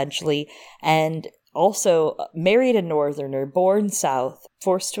said, eventually, and also married a northerner, born south,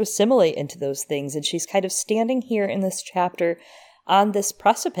 forced to assimilate into those things, and she's kind of standing here in this chapter on this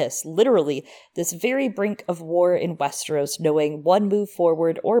precipice, literally, this very brink of war in Westeros, knowing one move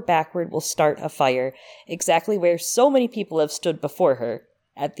forward or backward will start a fire, exactly where so many people have stood before her,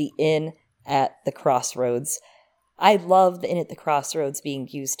 at the Inn at the Crossroads. I love the Inn at the Crossroads being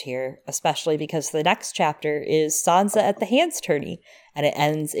used here, especially because the next chapter is Sansa at the Hands Tourney, and it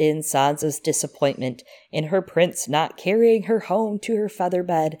ends in Sansa's disappointment in her prince not carrying her home to her feather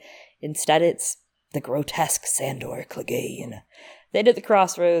bed. Instead, it's the grotesque Sandor Clegane. The Inn at the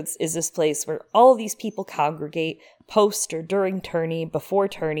Crossroads is this place where all of these people congregate post or during tourney, before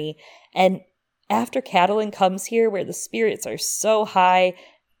tourney, and after Catelyn comes here, where the spirits are so high,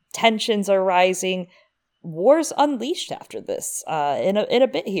 tensions are rising, war's unleashed after this in a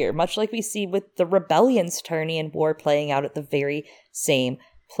bit here, much like we see with the Rebellion's tourney and war playing out at the very same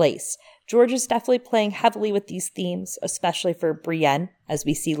place. George is definitely playing heavily with these themes, especially for Brienne, as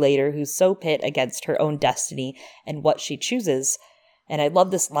we see later, who's so pit against her own destiny and what she chooses. And I love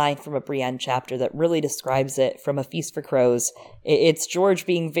this line from a Brienne chapter that really describes it from A Feast for Crows. It's George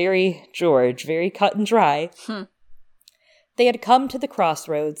being very George, very cut and dry. They had come to the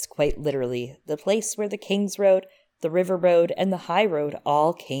crossroads, quite literally, the place where the King's Road, the River Road, and the High Road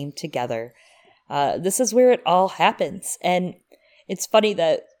all came together. This is where it all happens. And it's funny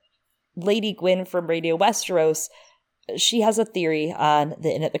that Lady Gwyn from Radio Westeros, she has a theory on the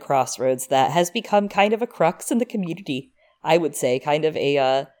Inn at the Crossroads that has become kind of a crux in the community. I would say kind of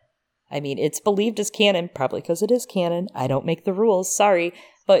a, it's believed as canon, probably because it is canon. I don't make the rules, sorry.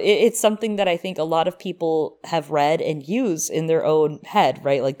 But it's something that I think a lot of people have read and use in their own head,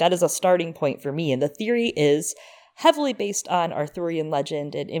 right? Like, that is a starting point for me. And the theory is heavily based on Arthurian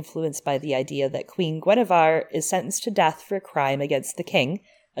legend and influenced by the idea that Queen Guinevere is sentenced to death for a crime against the king,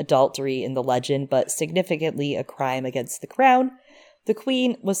 adultery in the legend, but significantly a crime against the crown. The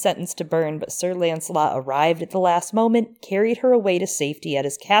queen was sentenced to burn, but Sir Lancelot arrived at the last moment, carried her away to safety at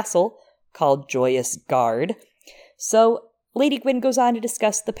his castle, called Joyous Gard. So Lady Gwyn goes on to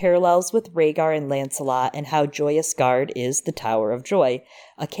discuss the parallels with Rhaegar and Lancelot and how Joyous Gard is the Tower of Joy.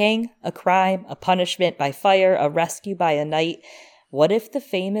 A king, a crime, a punishment by fire, a rescue by a knight. What if the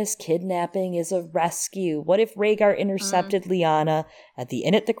famous kidnapping is a rescue? What if Rhaegar intercepted Lyanna at the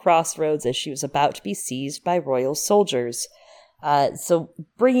Inn at the Crossroads as she was about to be seized by royal soldiers? So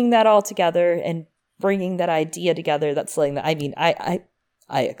bringing that all together and bringing that idea together, that's something that,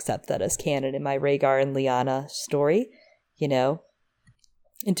 I accept that as canon in my Rhaegar and Lyanna story. You know,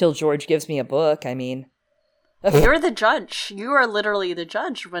 until George gives me a book, You're the judge. You are literally the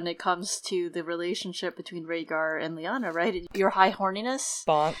judge when it comes to the relationship between Rhaegar and Lyanna, right? Your high horniness?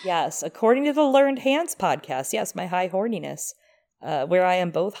 Bonk, yes. According to the Learned Hands podcast, yes, my high horniness, where I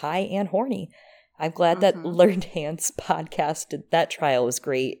am both high and horny. I'm glad that Learned Hands podcast, that trial was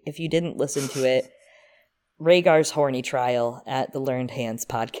great. If you didn't listen to it, Rhaegar's horny trial at the Learned Hands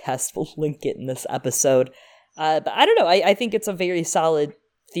podcast, we'll link it in this episode. But I don't know, I think it's a very solid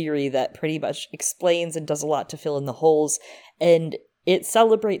theory that pretty much explains and does a lot to fill in the holes, and it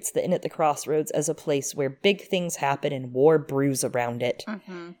celebrates the Inn at the Crossroads as a place where big things happen and war brews around it.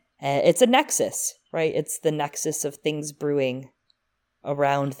 It's a nexus, right? It's the nexus of things brewing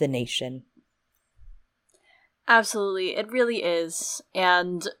around the nation. Absolutely, it really is.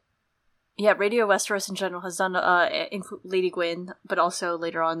 And yeah, Radio Westeros in general has done, Lady Gwyn, but also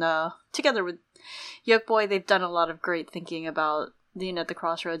later on, together with Yolkboy, they've done a lot of great thinking about the Inn at the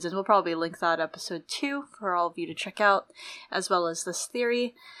Crossroads, and we'll probably link that episode too for all of you to check out, as well as this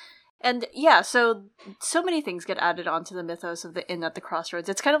theory. And yeah, so many things get added onto the mythos of the Inn at the Crossroads.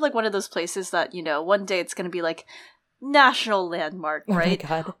 It's kind of like one of those places that, one day it's going to be like national landmark, right? Oh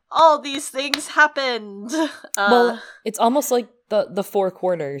my God. All these things happened. Well, it's almost like the Four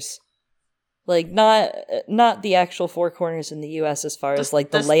Corners. Like, not the actual Four Corners in the U.S. as far as, like,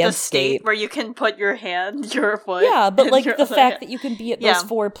 the landscape. The state where you can put your hand, your foot. Yeah, but, like, the fact that you can be at those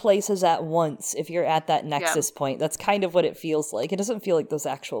four places at once if you're at that nexus point, that's kind of what it feels like. It doesn't feel like those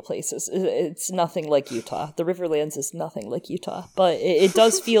actual places. It's nothing like Utah. The Riverlands is nothing like Utah. But it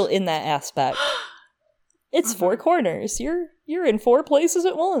does feel in that aspect. It's Four Corners. You're in four places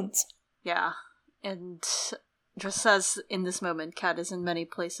at once. Yeah, and just as in this moment, Kat is in many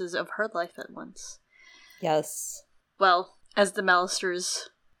places of her life at once. Yes. Well, as the Mallisters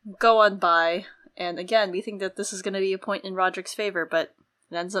go on by, and again, we think that this is going to be a point in Roderick's favor, but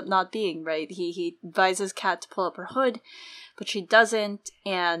it ends up not being, right? He advises Kat to pull up her hood, but she doesn't,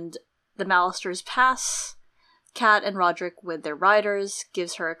 and the Mallisters pass Kat and Roderick with their riders,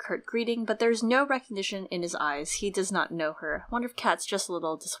 gives her a curt greeting, but there's no recognition in his eyes. He does not know her. I wonder if Kat's just a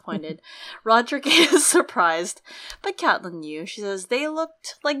little disappointed. Roderick is surprised, but Catelyn knew. She says they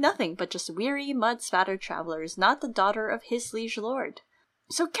looked like nothing but just weary, mud-spattered travelers, not the daughter of his liege lord.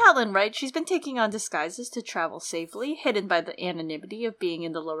 So Catelyn, right, she's been taking on disguises to travel safely, hidden by the anonymity of being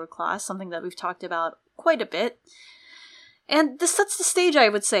in the lower class, something that we've talked about quite a bit. And this sets the stage, I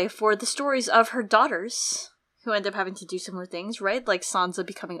would say, for the stories of her daughters, who end up having to do similar things, right? Like Sansa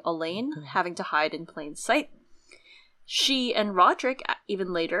becoming Elaine, having to hide in plain sight. She and Roderick,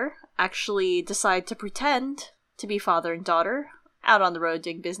 even later, actually decide to pretend to be father and daughter, out on the road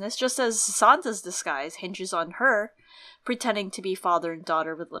doing business, just as Sansa's disguise hinges on her pretending to be father and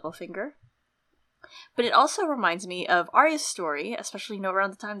daughter with Littlefinger. But it also reminds me of Arya's story, especially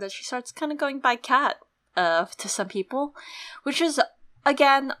around the time that she starts kind of going by Cat to some people, which is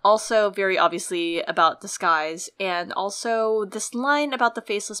again, also very obviously about disguise, and also this line about the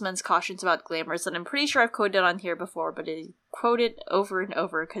faceless men's cautions about glamours that I'm pretty sure I've quoted on here before, but I quote it over and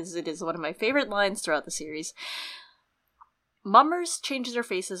over because it is one of my favorite lines throughout the series. Mummers change their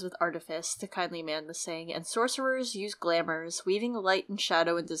faces with artifice, the kindly man was saying, and sorcerers use glamours, weaving light and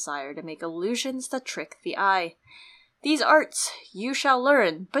shadow and desire to make illusions that trick the eye. These arts you shall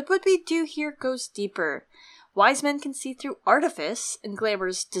learn, but what we do here goes deeper. Wise men can see through artifice, and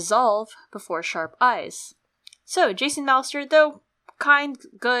glamours dissolve before sharp eyes. So, Jason Mallister, though kind,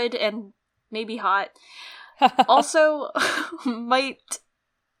 good, and maybe hot. Also, might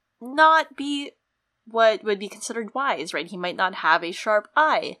not be what would be considered wise, right? He might not have a sharp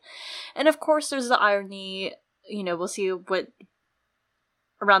eye. And of course, there's the irony, we'll see what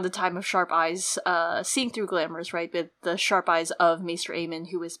around the time of Sharp Eyes, seeing through glamours, right? With the sharp eyes of Maester Aemon,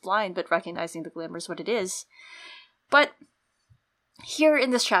 who is blind, but recognizing the glamours what it is. But here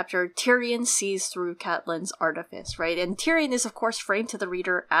in this chapter, Tyrion sees through Catelyn's artifice, right? And Tyrion is, of course, framed to the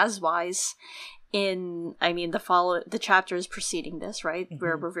reader as wise in, the chapters preceding this, right? Mm-hmm.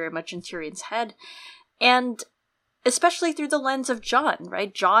 Where we're very much in Tyrion's head. And especially through the lens of Jon,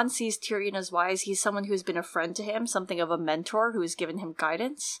 right? Jon sees Tyrion as wise. He's someone who's been a friend to him, something of a mentor who has given him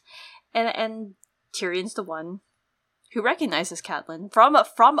guidance. And Tyrion's the one who recognizes Catelyn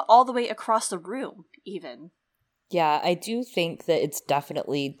from all the way across the room, even. Yeah, I do think that it's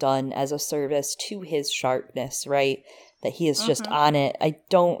definitely done as a service to his sharpness, right? That he is just on it. I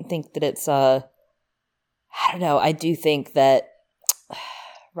don't think that it's I don't know. I do think that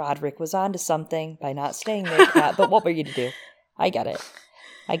Roderick was onto something by not staying there, Kat, but what were you to do? I get it.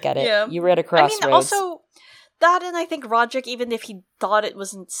 Yeah. You were at a crossroads. Also, that, and I think Roderick, even if he thought it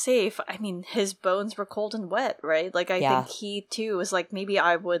wasn't safe, his bones were cold and wet, right? Like, I think he, too, was like, maybe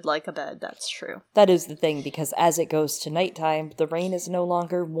I would like a bed. That's true. That is the thing, because as it goes to nighttime, the rain is no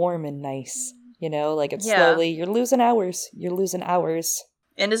longer warm and nice. It's slowly, you're losing hours.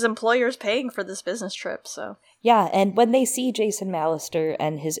 And his employer's paying for this business trip, so. Yeah, and when they see Jason Mallister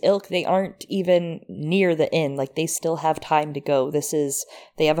and his ilk, they aren't even near the inn. Like, they still have time to go.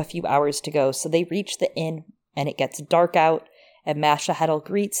 They have a few hours to go. So they reach the inn, and it gets dark out, and Masha Heddle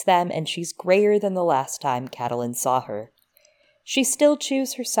greets them, and she's grayer than the last time Catelyn saw her. She still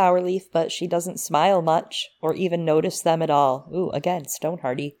chews her sour leaf, but she doesn't smile much, or even notice them at all. Ooh, again,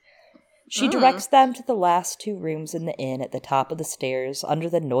 Stonehearty. She directs them to the last 2 rooms in the inn at the top of the stairs, under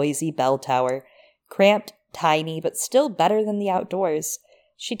the noisy bell tower. Cramped, tiny, but still better than the outdoors.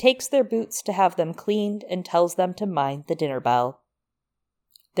 She takes their boots to have them cleaned and tells them to mind the dinner bell.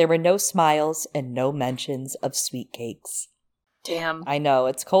 There were no smiles and no mentions of sweet cakes. Damn. I know,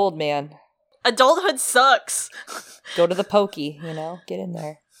 it's cold, man. Adulthood sucks. Go to the pokey, get in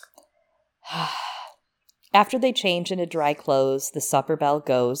there. After they change into dry clothes, the supper bell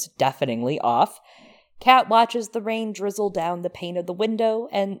goes deafeningly off. Kat watches the rain drizzle down the pane of the window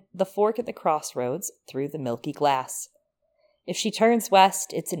and the fork at the crossroads through the milky glass. If she turns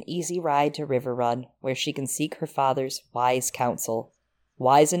west, it's an easy ride to Riverrun, where she can seek her father's wise counsel.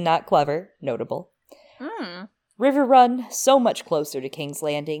 Wise and not clever, notable. Riverrun, so much closer to King's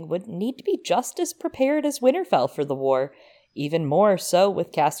Landing, would need to be just as prepared as Winterfell for the war, even more so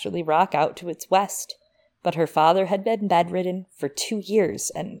with Casterly Rock out to its west. But her father had been bedridden for 2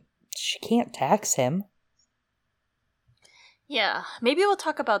 years, and she can't tax him. Yeah, maybe we'll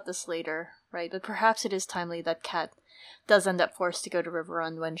talk about this later, right? But perhaps it is timely that Kat does end up forced to go to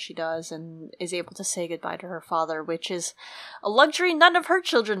Riverrun when she does, and is able to say goodbye to her father, which is a luxury none of her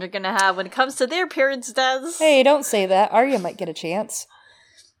children are going to have when it comes to their parents' deaths. Hey, don't say that. Arya might get a chance.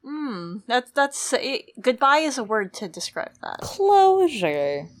 That's goodbye is a word to describe that.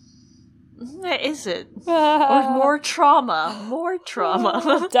 Closure. Is it? Or more trauma. More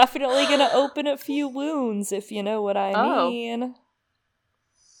trauma. Definitely gonna open a few wounds, if you know what I mean.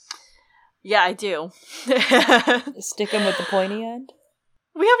 Yeah, I do. Stick them with the pointy end?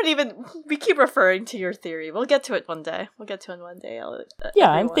 We keep referring to your theory. We'll get to it one day.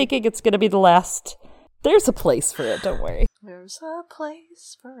 I'm thinking it's gonna be the last. There's a place for it, don't worry. There's a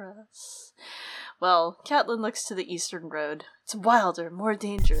place for us. Well, Catelyn looks to the eastern road. It's wilder, more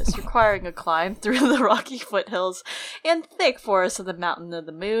dangerous, requiring a climb through the rocky foothills and thick forests of the Mountain of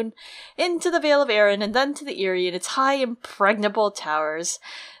the Moon, into the Vale of Arryn, and then to the Eyrie and its high, impregnable towers.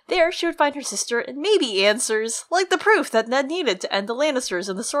 There, she would find her sister and maybe answers, like the proof that Ned needed to end the Lannisters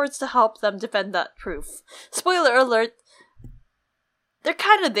and the swords to help them defend that proof. Spoiler alert, they're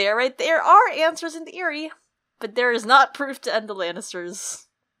kind of there, right? There are answers in the Eyrie, but there is not proof to end the Lannisters.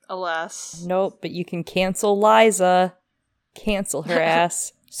 Alas. Nope, but you can cancel Liza. Cancel her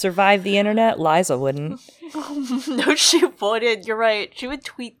ass. Survive the internet? Liza wouldn't. No, she wouldn't. You're right. She would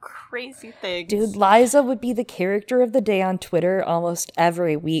tweet crazy things. Dude, Liza would be the character of the day on Twitter almost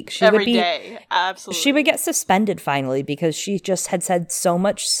every week. Every day. Absolutely. She would get suspended finally because she just had said so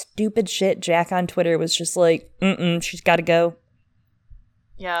much stupid shit. Jack on Twitter was just like, she's gotta go.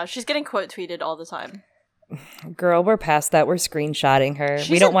 Yeah, she's getting quote tweeted all the time. Girl, we're past that. We're screenshotting her.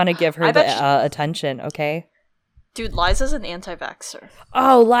 We don't want to give her the attention, okay? Dude, Liza's an anti-vaxxer.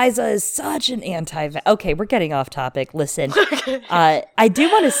 Oh, Liza is such an anti-vax. Okay, we're getting off topic. Listen, I do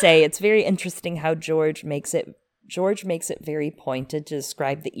want to say it's very interesting how George makes it George makes it very pointed to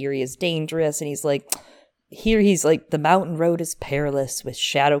describe the Eyrie as dangerous, and he's like, the mountain road is perilous, with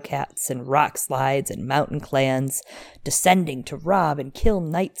shadow cats and rock slides and mountain clans descending to rob and kill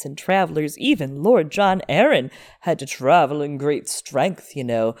knights and travelers. Even Lord John Arryn had to travel in great strength,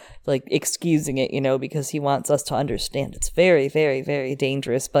 like excusing it, because he wants us to understand it's very, very, very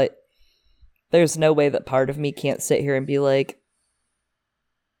dangerous. But there's no way that part of me can't sit here and be like,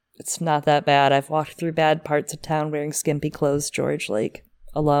 it's not that bad. I've walked through bad parts of town wearing skimpy clothes, George, like,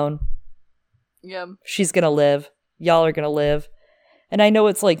 alone. Yeah. She's gonna live. Y'all are gonna live. And I know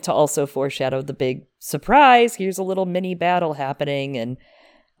it's like to also foreshadow the big surprise. Here's a little mini battle happening and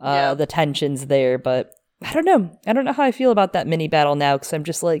the tension's there. But I don't know. I don't know how I feel about that mini battle now, because I'm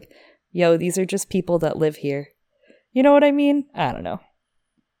just like, yo, these are just people that live here. You know what I mean? I don't know.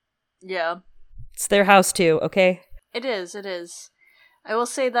 Yeah. It's their house too, okay? It is. I will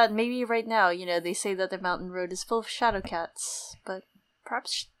say that maybe right now, they say that the mountain road is full of shadow cats, but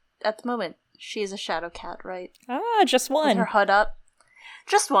perhaps at the moment, she is a shadow cat, right? Ah, just one. With her hood up.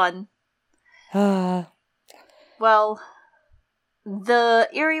 Just one. Well, the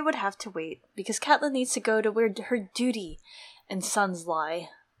Eyrie would have to wait, because Catelyn needs to go to where her duty and sons lie.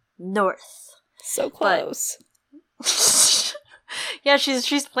 North. So close. Yeah,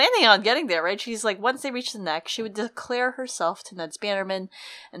 she's planning on getting there, right? She's like, once they reach the neck, she would declare herself to Ned's Bannermen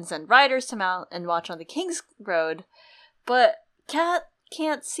and send riders to mount and watch on the King's Road. But Cat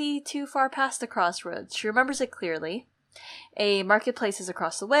can't see too far past the crossroads. She remembers it clearly. A marketplace is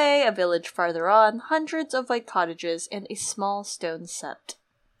across the way, a village farther on, hundreds of white cottages, and a small stone sept.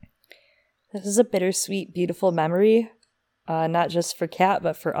 This is a bittersweet, beautiful memory. Not just for Cat,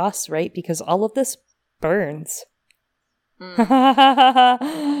 but for us, right? Because all of this burns. What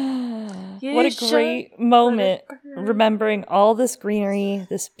a great moment, remembering all this greenery,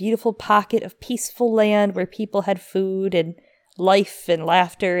 this beautiful pocket of peaceful land where people had food and life and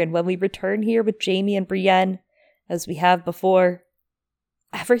laughter. And when we return here with Jaime and Brienne, as we have before,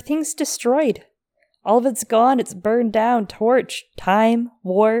 everything's destroyed. All of it's gone. It's burned down, torched. Time,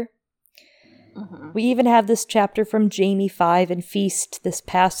 war. We even have this chapter from Jaime 5 and Feast, this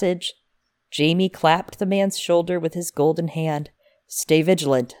passage. Jaime clapped the man's shoulder with his golden hand. Stay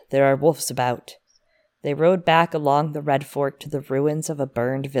vigilant, there are wolves about. They rode back along the Red Fork to the ruins of a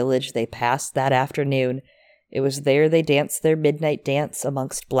burned village they passed that afternoon. It was there they danced their midnight dance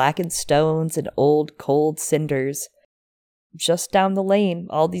amongst blackened stones and old, cold cinders. Just down the lane,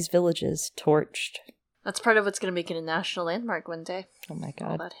 all these villages, torched. That's part of what's going to make it a national landmark one day. Oh my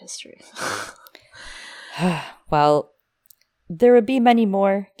god. All that history. Well, there would be many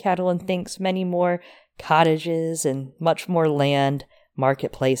more, Catelyn thinks, many more cottages and much more land,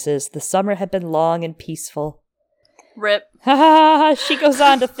 marketplaces. The summer had been long and peaceful. Rip. She goes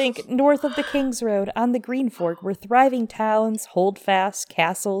on to think, north of the King's Road, on the Green Fork, were thriving towns, holdfast,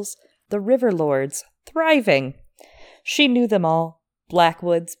 castles, the river lords, thriving. She knew them all.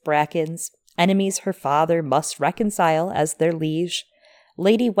 Blackwoods, Brackens, enemies her father must reconcile as their liege.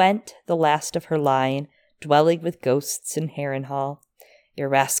 Lady Went, the last of her line, dwelling with ghosts in Harrenhal.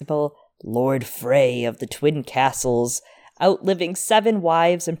 Irascible Lord Frey of the Twin Castles, outliving 7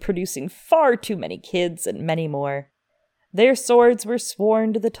 wives and producing far too many kids, and many more. Their swords were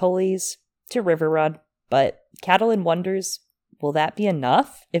sworn to the Tullys, to Riverrun, but Catelyn wonders, will that be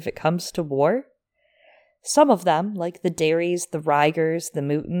enough if it comes to war? Some of them, like the Darys, the Rygers, the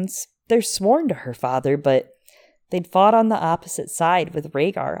Mootons, they're sworn to her father, but they'd fought on the opposite side with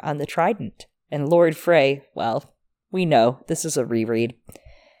Rhaegar on the Trident. And Lord Frey, well, we know, this is a reread.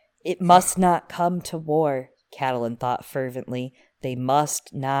 It must not come to war, Catelyn thought fervently. They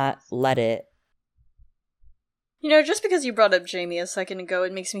must not let it. Just because you brought up Jaime a second ago,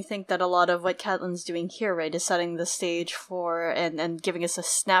 it makes me think that a lot of what Catelyn's doing here, right, is setting the stage for and giving us a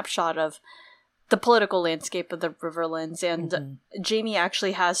snapshot of the political landscape of the Riverlands. And Jaime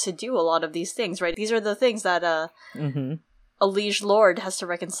actually has to do a lot of these things, right? These are the things that a liege lord has to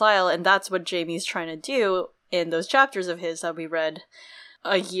reconcile, and that's what Jaime's trying to do in those chapters of his that we read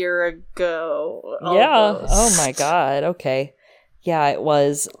a year ago. Yeah. Oh my god. Okay. Yeah, it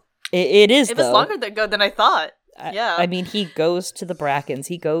was. It is. It was longer ago than I thought. Yeah. I mean, he goes to the Brackens.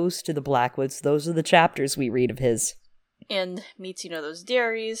 He goes to the Blackwoods. Those are the chapters we read of his. And meets, those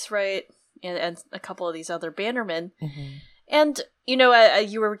Darys, right? And a couple of these other Bannermen. And,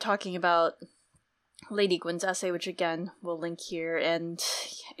 you were talking about Lady Gwyn's essay, which again we'll link here, and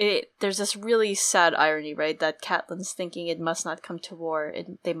there's this really sad irony, right, that Catelyn's thinking it must not come to war,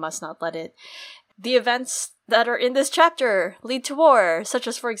 they must not let it. The events that are in this chapter lead to war, such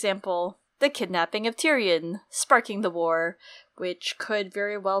as, for example, the kidnapping of Tyrion, sparking the war, which could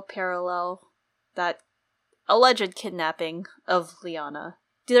very well parallel that alleged kidnapping of Lyanna.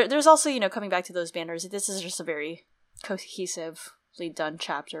 There's also, coming back to those banners, this is just a very cohesively done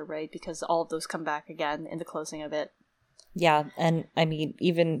chapter, right? Because all of those come back again in the closing of it. Yeah, and I mean,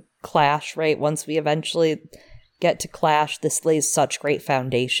 even Clash, right? Once we eventually get to Clash, this lays such great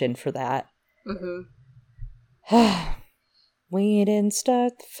foundation for that. Mm-hmm. We didn't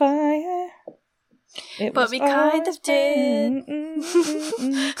start the fire. But we kind of did.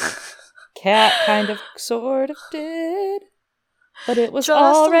 Cat kind of, sort of did. But it was Just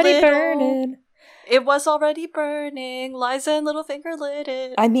already burning. It was already burning. Liza and Littlefinger lit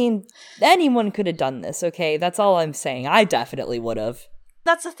it. I mean, anyone could have done this, okay? That's all I'm saying. I definitely would have.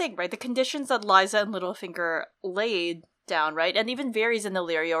 That's the thing, right? The conditions that Liza and Littlefinger laid down, right? And even Varys and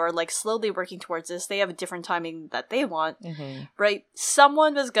Illyrio are like slowly working towards this. They have a different timing that they want, right?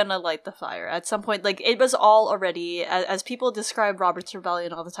 Someone was gonna light the fire at some point. Like, it was all already, as people describe Robert's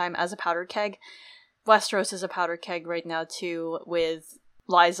Rebellion all the time, as a powder keg. Westeros is a powder keg right now too, with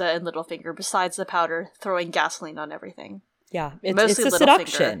Liza and Littlefinger, besides the powder, throwing gasoline on everything. Yeah, it's a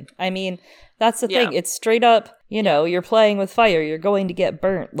seduction. I mean, that's the thing. Yeah. It's straight up, you're playing with fire. You're going to get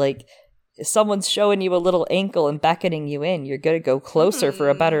burnt. Like, if someone's showing you a little ankle and beckoning you in, you're going to go closer for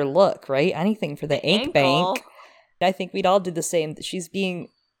a better look, right? Anything for the ankle bank. I think we'd all do the same. She's being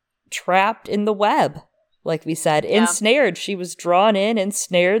trapped in the web, like we said. Yeah. Ensnared. She was drawn in and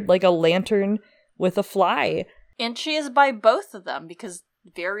snared like a lantern with a fly. And she is by both of them, because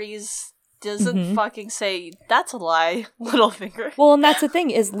Varys doesn't fucking say, that's a lie, Littlefinger. Well, and that's the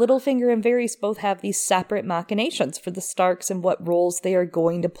thing, is Littlefinger and Varys both have these separate machinations for the Starks and what roles they are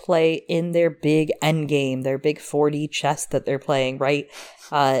going to play in their big endgame, their big 4D chess that they're playing, right?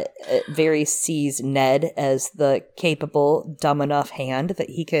 Varys sees Ned as the capable, dumb enough hand that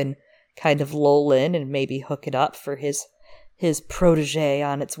he can kind of lull in and maybe hook it up for his protege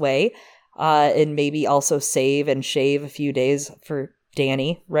on its way, and maybe also save and shave a few days for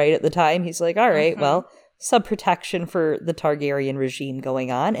Dany, right at the time. He's like, all right, well, some protection for the Targaryen regime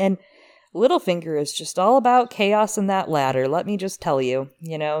going on. And Littlefinger is just all about chaos in that ladder. Let me just tell you,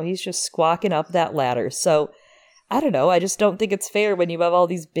 he's just squawking up that ladder. So I don't know. I just don't think it's fair when you have all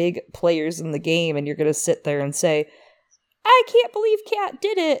these big players in the game and you're going to sit there and say, I can't believe Cat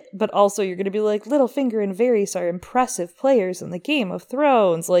did it. But also you're going to be like, Littlefinger and Varys are impressive players in the Game of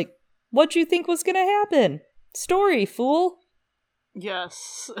Thrones. Like, what'd you think was going to happen? Story, fool.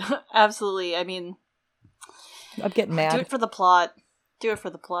 Yes, absolutely. I mean, I'm getting mad. Do it for the plot.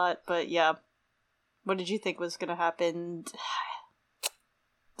 But yeah, what did you think was going to happen?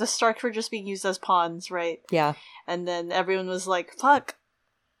 The Starks were just being used as pawns, right? Yeah. And then everyone was like, fuck.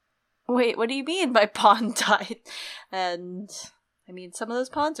 Wait, what do you mean my pawn died? And I mean, some of those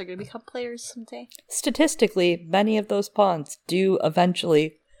pawns are going to become players someday. Statistically, many of those pawns do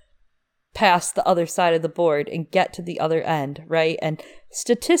eventually pass the other side of the board and get to the other end, right? And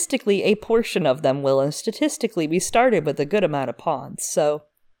statistically, a portion of them will. And statistically, we started with a good amount of pawns. So,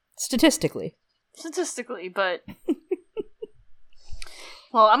 statistically, but...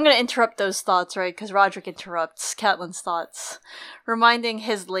 Well, I'm going to interrupt those thoughts, right? Because Roderick interrupts Catelyn's thoughts, reminding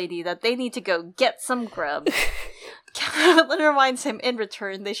his lady that they need to go get some grub. Catelyn reminds him in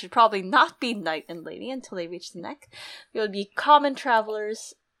return they should probably not be knight and lady until they reach the neck. They would be common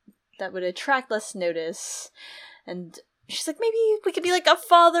travelers that would attract less notice. And she's like, maybe we could be like a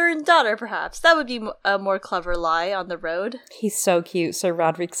father and daughter, perhaps. That would be a more clever lie on the road. He's so cute. So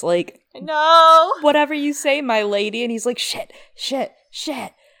Roderick's like, no, whatever you say, my lady. And he's like, shit.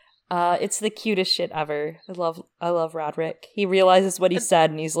 It's the cutest shit ever. I love Roderick. He realizes what he said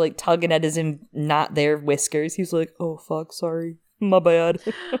and he's like tugging at his not there whiskers. He's like, oh fuck, sorry, my bad.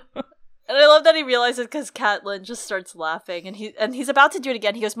 And I love that he realizes because Catelyn just starts laughing and he's about to do it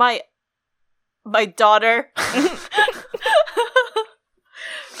again. He goes, my daughter.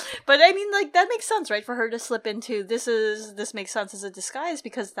 But I mean, like, that makes sense, right? For her to slip into this makes sense as a disguise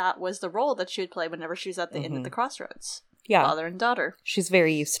because that was the role that she would play whenever she was at the inn at the crossroads. Yeah. Father and daughter. She's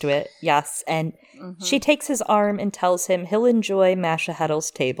very used to it, yes. And she takes his arm and tells him he'll enjoy Masha Heddle's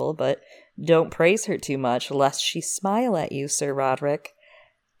table, but don't praise her too much lest she smile at you, Sir Roderick.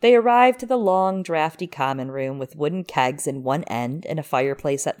 They arrive to the long, drafty common room with wooden kegs in one end and a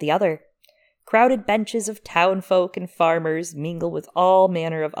fireplace at the other. Crowded benches of townfolk and farmers mingle with all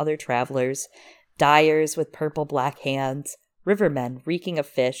manner of other travelers, dyers with purple-black hands, rivermen reeking of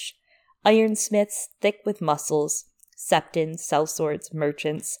fish, ironsmiths thick with muscles, septons, sellswords,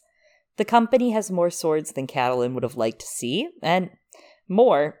 merchants. The company has more swords than Catelyn would have liked to see, and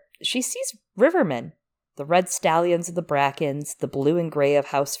more, she sees rivermen, the red stallions of the Brackens, the blue and gray of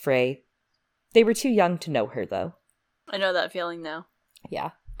House Frey. They were too young to know her, though. I know that feeling now.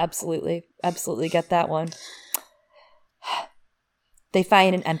 Yeah. Absolutely. Absolutely get that one. They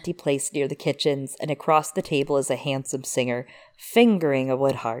find an empty place near the kitchens, and across the table is a handsome singer, fingering a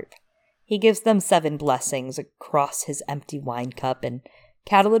wood harp. He gives them 7 blessings across his empty wine cup, and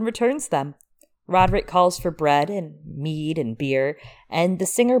Catelyn returns them. Roderick calls for bread and mead and beer, and the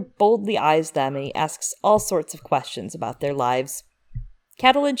singer boldly eyes them, and he asks all sorts of questions about their lives.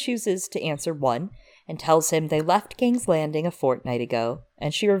 Catelyn chooses to answer one, and tells him they left King's Landing a fortnight ago,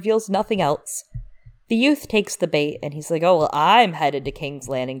 and she reveals nothing else. The youth takes the bait, and he's like, oh, well, I'm headed to King's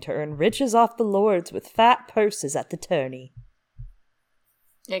Landing to earn riches off the lords with fat purses at the tourney.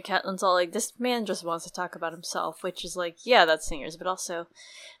 Yeah, Catelyn's all like, this man just wants to talk about himself, which is like, yeah, that's singers, but also, I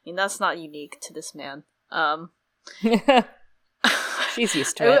mean, that's not unique to this man. She's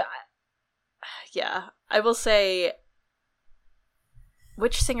used to it. Yeah, I will say,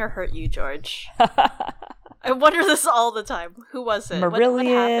 which singer hurt you, George? I wonder this all the time. Who was it?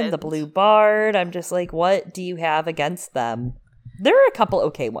 Marillion, the Blue Bard. I'm just like, what do you have against them? There are a couple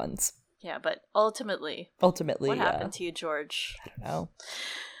okay ones. Yeah, but ultimately, what happened to you, George? I don't know.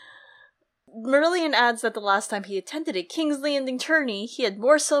 Marillion adds that the last time he attended a King's Landing tourney, he had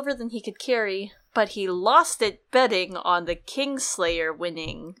more silver than he could carry, but he lost it betting on the Kingslayer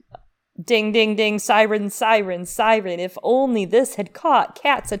winning. Ding, ding, ding, siren, siren, siren. If only this had caught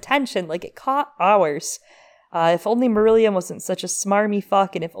Kat's attention like it caught ours. If only Marillion wasn't such a smarmy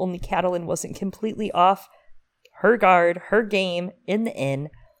fuck, and if only Catelyn wasn't completely off her guard, her game, in the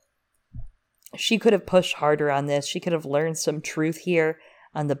inn. She could have pushed harder on this. She could have learned some truth here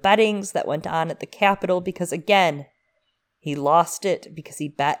on the bettings that went on at the Capitol, because again, he lost it because he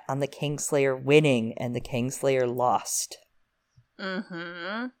bet on the Kingslayer winning, and the Kingslayer lost.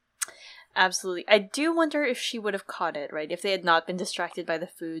 Mm-hmm. Absolutely. I do wonder if she would have caught it, right? If they had not been distracted by the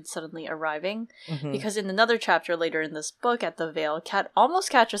food suddenly arriving. Mm-hmm. Because in another chapter later in this book, at the Vale, Kat almost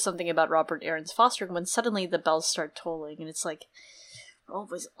catches something about Robert Arryn's fostering when suddenly the bells start tolling, and it's like,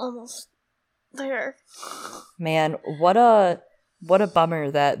 always almost there. Man, what a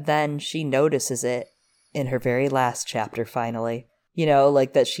bummer that then she notices it in her very last chapter, finally. You know,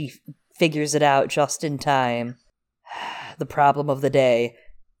 like that she figures it out just in time. The problem of the day.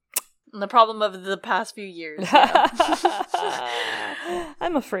 The problem of the past few years. Yeah.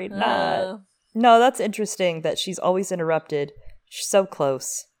 I'm afraid not. No, that's interesting that she's always interrupted. She's so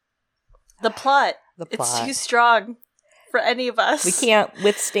close. The plot. It's too strong for any of us. We can't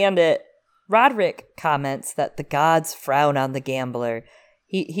withstand it. Roderick comments that the gods frown on the gambler.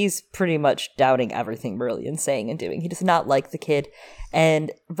 He's pretty much doubting everything Merlion's saying and doing. He does not like the kid.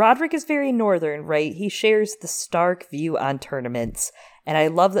 And Roderick is very northern, right? He shares the Stark view on tournaments. And I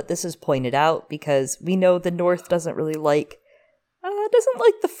love that this is pointed out because we know the North doesn't really like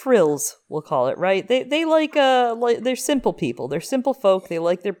the frills, we'll call it, right? They like they're simple people. They're simple folk. They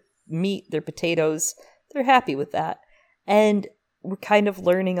like their meat, their potatoes. They're happy with that. And we're kind of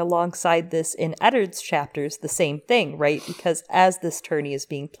learning alongside this in Eddard's chapters the same thing, right? Because as this tourney is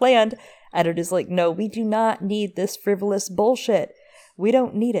being planned, Eddard is like, no, we do not need this frivolous bullshit. We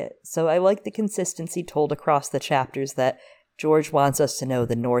don't need it. So I like the consistency told across the chapters that George wants us to know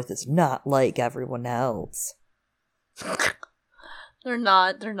the North is not like everyone else. They're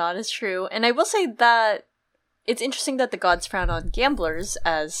not as true. And I will say that it's interesting that the gods frown on gamblers,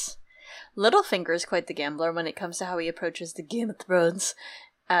 as Littlefinger is quite the gambler when it comes to how he approaches the Game of Thrones,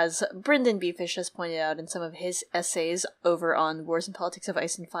 as Brynden Beefish has pointed out in some of his essays over on Wars and Politics of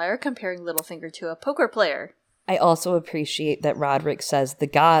Ice and Fire, comparing Littlefinger to a poker player. I also appreciate that Roderick says the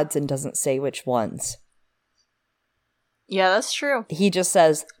gods and doesn't say which ones. Yeah, that's true. He just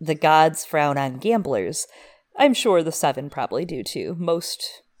says the gods frown on gamblers. I'm sure the 7 probably do too.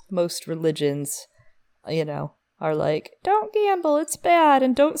 Most religions, are like, don't gamble, it's bad,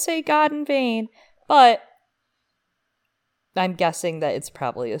 and don't say God in vain. But I'm guessing that it's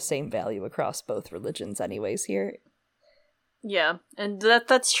probably the same value across both religions anyways here. Yeah, and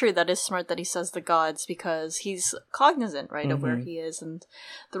that's true. That is smart that he says the gods, because he's cognizant, right, of where he is and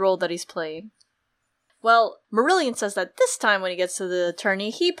the role that he's playing. Well, Marillion says that this time when he gets to the tourney,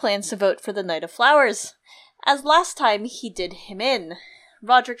 he plans to vote for the Knight of Flowers, as last time he did him in.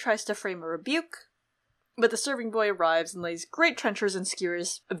 Roderick tries to frame a rebuke, but the serving boy arrives and lays great trenchers and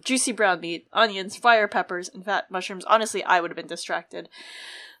skewers of juicy brown meat, onions, fire peppers, and fat mushrooms. Honestly, I would have been distracted.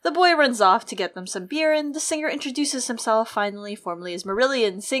 The boy runs off to get them some beer, and the singer introduces himself finally, formally as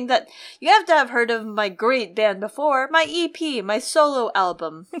Marillion, saying that you have to have heard of my great band before, my EP, my solo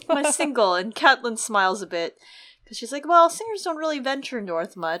album, my single, and Catelyn smiles a bit, because she's like, well, singers don't really venture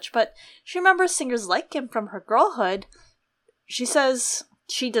north much, but she remembers singers like him from her girlhood. She says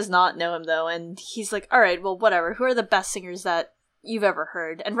she does not know him, though, and he's like, alright, well, whatever, who are the best singers that you've ever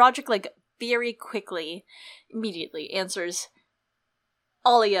heard. And Roderick, like, very quickly, immediately answers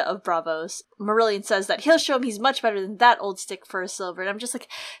Alia of Bravos. Marillion says that he'll show him he's much better than that old stick for a silver. And I'm just like,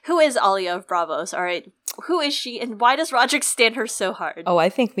 who is Alia of Bravos, alright? Who is she, and why does Roderick stand her so hard? Oh, I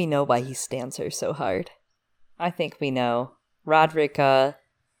think we know why he stands her so hard. I think we know. Roderick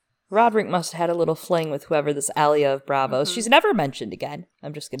must have had a little fling with whoever this Alia of Bravos. Mm-hmm. She's never mentioned again.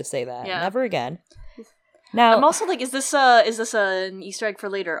 I'm just gonna say that. Yeah. Never again. Now, I'm also like, is this an Easter egg for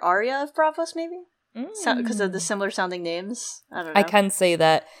later Aria of Bravos, maybe? Because of the similar sounding names? I don't know. I can say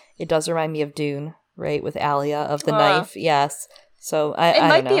that it does remind me of Dune, right? With Alia of the knife. Yes. So it I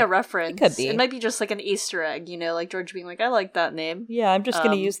might don't be know. a reference. It could be. It might be just like an Easter egg, you know, like George being like, I like that name. Yeah, I'm just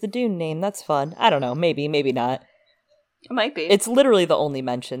going to use the Dune name. That's fun. I don't know. Maybe not. It might be. It's literally the only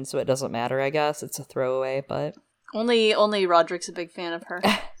mention, so it doesn't matter, I guess. It's a throwaway, but... Only Roderick's a big fan of her.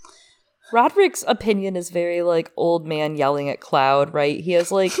 Roderick's opinion is very, like, old man yelling at cloud, right? He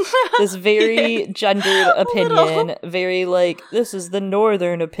has, like, this very gendered opinion. Very, like, this is the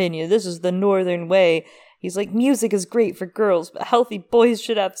northern opinion. This is the northern way. He's like, music is great for girls, but healthy boys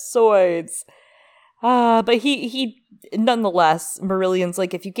should have swords. But he nonetheless, Marillion's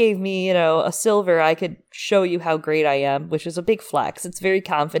like, if you gave me, you know, a silver, I could show you how great I am, which is a big flex. It's very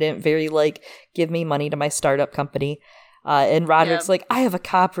confident, very, like, give me money to my startup company. And Roderick's like, I have a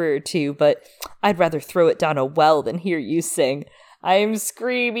copper or two, but I'd rather throw it down a well than hear you sing. I'm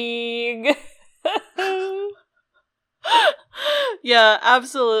screaming. Yeah,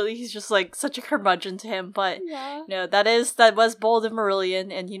 absolutely. He's just like such a curmudgeon to him, but no, that was bold of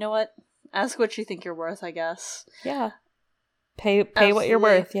Marillion, and you know what? Ask what you think you're worth, I guess. Yeah. Pay what you're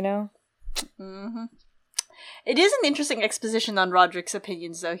worth, you know? Mm-hmm. It is an interesting exposition on Roderick's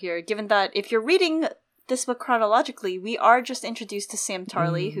opinions, though, here, given that if you're reading this book chronologically, we are just introduced to Sam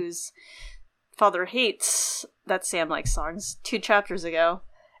Tarley, whose father hates that Sam likes songs 2 chapters ago.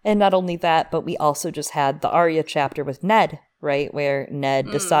 And not only that, but we also just had the Arya chapter with Ned, right? Where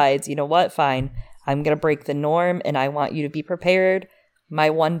Ned decides, you know what, fine, I'm going to break the norm and I want you to be prepared. My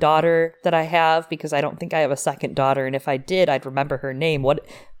one daughter that I have, because I don't think I have a second daughter, and if I did, I'd remember her name.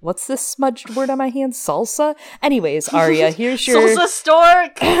 What's this smudged word on my hand? Salsa? Anyways, Arya, here's your... Salsa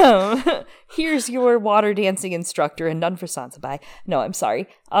stork! Here's your water dancing instructor, and none for Sansa. Bye. No, I'm sorry.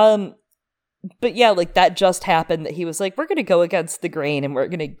 But yeah, like, that just happened, that he was like, we're gonna go against the grain, and we're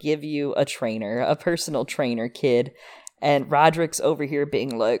gonna give you a trainer, a personal trainer, kid. And Roderick's over here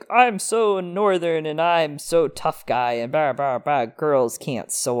being like, I'm so northern and I'm so tough guy and blah, blah, blah, girls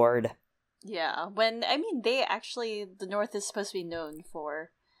can't sword. Yeah, the North is supposed to be known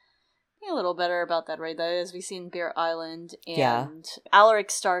for being a little better about that, right? That is, we've seen Bear Island and Alaric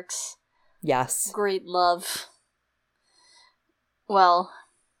Stark's great love. Well,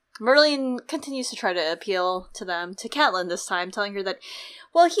 Merlin continues to try to appeal to them, to Catelyn this time, telling her that,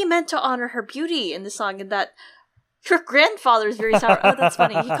 well, he meant to honor her beauty in the song and that your grandfather is very sour. Oh, that's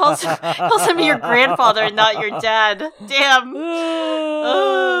funny. He calls him your grandfather and not your dad. Damn.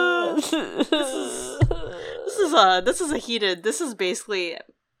 This is basically,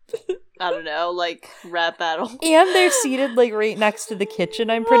 I don't know, like, rap battle. And they're seated, like, right next to the kitchen,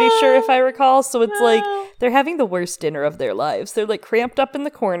 I'm pretty sure, if I recall. So it's like, they're having the worst dinner of their lives. They're, like, cramped up in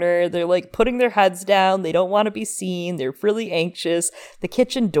the corner. They're, like, putting their heads down. They don't want to be seen. They're really anxious. The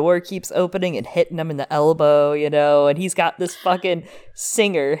kitchen door keeps opening and hitting them in the elbow, you know? And he's got this fucking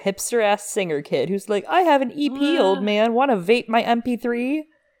hipster-ass singer kid who's like, I have an EP, old man. Want to vape my MP3?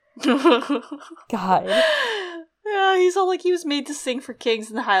 God. Yeah, he's all like, he was made to sing for kings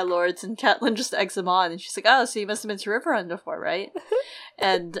and high lords, and Catelyn just eggs him on, and she's like, oh, so you must have been to Riverrun before, right?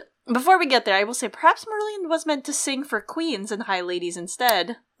 And before we get there, I will say, perhaps Merlin was meant to sing for queens and high ladies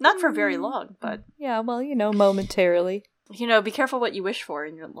instead. Not for very long, but... Yeah, well, you know, momentarily. You know, be careful what you wish for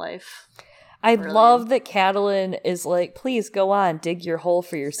in your life. I love that Catelyn is like, please go on, dig your hole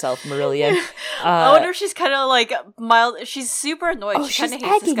for yourself, Marillion. I wonder if she's kind of like mild. She's super annoyed. Oh, she kind of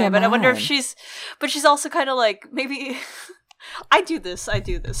hates this guy, but I wonder if she's also kind of like, maybe. I do this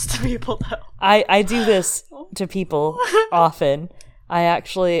to people though. I do this to people often.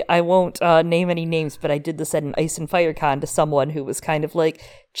 I won't name any names, but I did this at an Ice and Fire Con to someone who was kind of like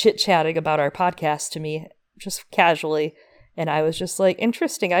chit-chatting about our podcast to me, just casually. And I was just like,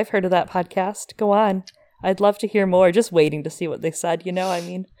 interesting, I've heard of that podcast. Go on. I'd love to hear more. Just waiting to see what they said, you know? I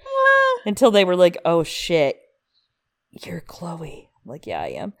mean, until they were like, oh shit, you're Chloe. I'm like, yeah, I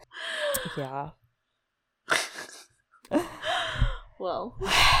am. Yeah. Well.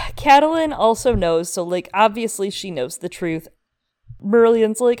 Catelyn also knows, so like, obviously she knows the truth.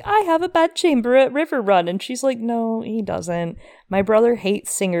 Merlion's like, I have a bedchamber at Riverrun. And she's like, no, he doesn't. My brother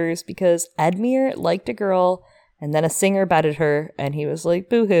hates singers because Edmure liked a girl. And then a singer betted her, and he was like,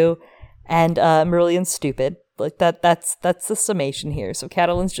 boo-hoo. And Merylion's stupid. Like, that's the summation here. So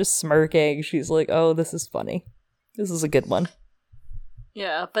Catelyn's just smirking. She's like, oh, this is funny. This is a good one.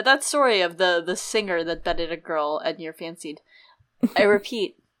 Yeah, but that story of the singer that betted a girl and you're fancied, I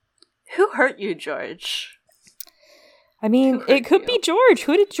repeat, who hurt you, George? I mean, it could be George.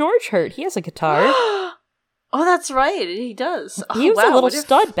 Who did George hurt? He has a guitar. Oh, that's right. He does. He was a little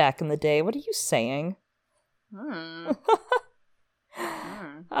stud back in the day. What are you saying?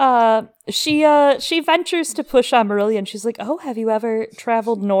 She ventures to push on Marillion. She's like, oh, have you ever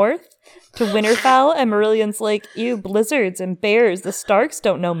traveled north to Winterfell? And Marillion's like, ew, blizzards and bears. The Starks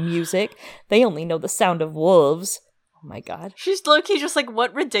don't know music. They only know the sound of wolves. Oh my god. She's low-key just like,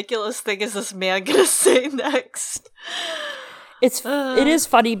 what ridiculous thing is this man gonna say next? It is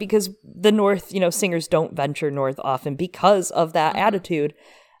funny because the North, singers don't venture north often because of that attitude.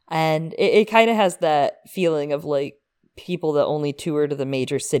 And it kind of has that feeling of like people that only tour to the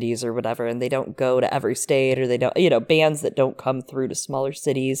major cities or whatever, and they don't go to every state, or they don't, bands that don't come through to smaller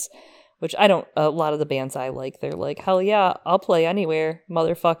cities, which a lot of the bands I like, they're like, hell yeah, I'll play anywhere,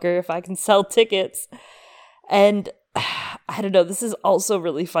 motherfucker, if I can sell tickets. And I don't know, this is also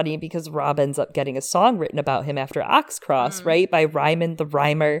really funny because Robb ends up getting a song written about him after Oxcross, right? By Ryman the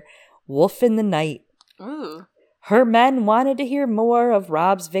Rhymer, Wolf in the Night. Ooh. Her men wanted to hear more of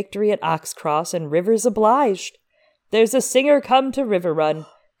Robb's victory at Oxcross, and Rivers obliged. There's a singer come to Riverrun,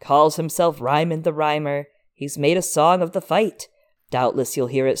 calls himself Ryman the Rhymer. He's made a song of the fight. Doubtless you'll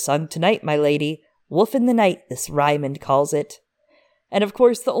hear it sung tonight, my lady. Wolf in the Night, this Ryman calls it. And of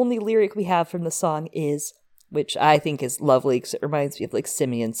course, the only lyric we have from the song is, which I think is lovely because it reminds me of like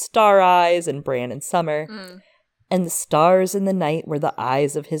Simeon Star Eyes and Bran in Summer. And the stars in the night were the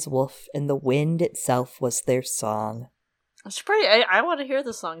eyes of his wolf, and the wind itself was their song. It's pretty. I want to hear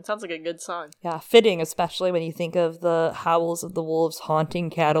the song. It sounds like a good song. Yeah, fitting, especially when you think of the howls of the wolves haunting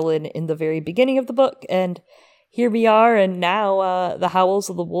Catelyn in the very beginning of the book. And here we are, and now the howls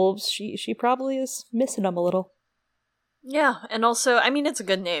of the wolves, she probably is missing them a little. Yeah, and also, I mean, it's a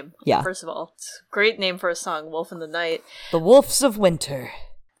good name. Yeah. First of all, it's a great name for a song, Wolf in the Night. The Wolves of Winter.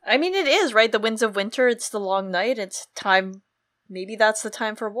 I mean, it is, right? The winds of winter, it's the long night, it's time. Maybe that's the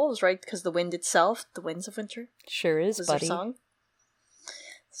time for wolves, right? Because the wind itself, the winds of winter. Sure is, was buddy. Their song.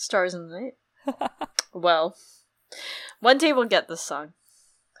 Stars in the Night. Well, one day we'll get this song.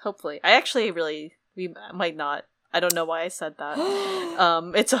 Hopefully. We might not. I don't know why I said that.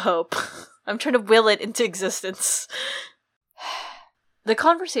 It's a hope. I'm trying to will it into existence. The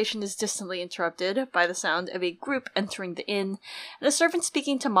conversation is distantly interrupted by the sound of a group entering the inn, and a servant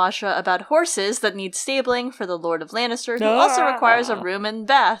speaking to Masha about horses that need stabling for the Lord of Lannister, who also requires a room and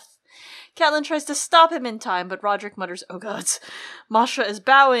bath. Catelyn tries to stop him in time, but Roderick mutters, "Oh gods." Masha is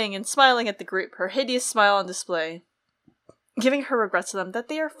bowing and smiling at the group, her hideous smile on display, giving her regrets to them that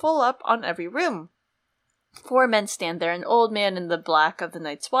they are full up on every room. 4 men stand there, an old man in the black of the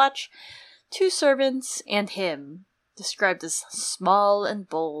Night's Watch, 2 servants, and him, described as small and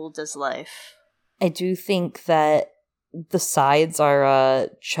bold as life. I do think that the sides are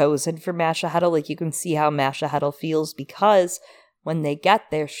chosen for Masha Heddle. Like, you can see how Masha Heddle feels because when they get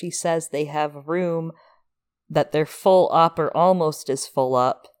there, she says they have room, that they're full up or almost as full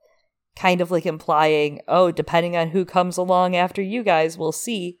up, kind of like implying, oh, depending on who comes along after you guys, we'll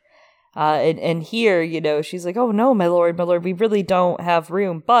see. And here, she's like, oh no, my lord, we really don't have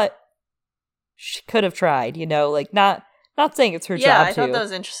room, but she could have tried, like not saying it's her job to. Yeah, I thought that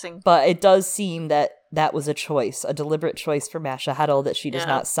was interesting. But it does seem that was a choice, a deliberate choice for Masha Heddle, that she does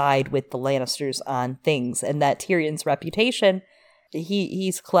not side with the Lannisters on things, and that Tyrion's reputation,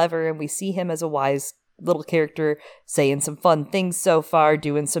 he's clever, and we see him as a wise little character, saying some fun things so far,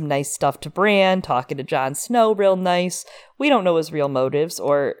 doing some nice stuff to Bran, talking to Jon Snow real nice. We don't know his real motives,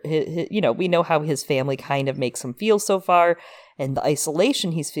 or we know how his family kind of makes him feel so far, and the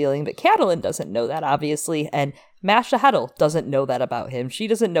isolation he's feeling, but Catelyn doesn't know that, obviously, and Masha Heddle doesn't know that about him. She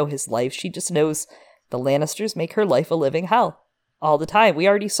doesn't know his life. She just knows the Lannisters make her life a living hell all the time. We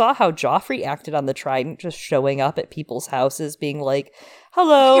already saw how Joffrey acted on the Trident, just showing up at people's houses, being like,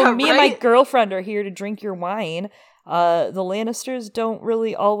 hello, and my girlfriend are here to drink your wine. The Lannisters don't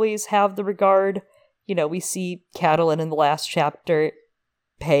really always have the regard. We see Catelyn in the last chapter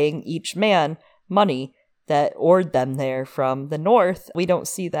paying each man money that oared them there from the north. We don't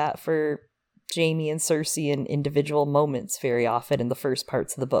see that for Jaime and Cersei in individual moments very often in the first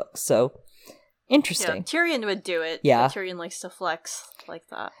parts of the book. So, interesting. Yeah, Tyrion would do it. Yeah. Tyrion likes to flex like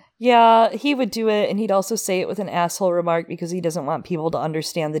that. Yeah, he would do it, and he'd also say it with an asshole remark because he doesn't want people to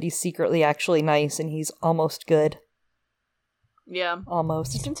understand that he's secretly actually nice and he's almost good. Yeah.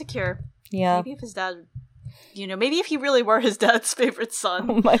 Almost. He's insecure. Yeah. Maybe if his dad maybe if he really were his dad's favorite son.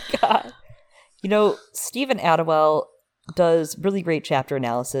 Oh my god. Stephen Attewell does really great chapter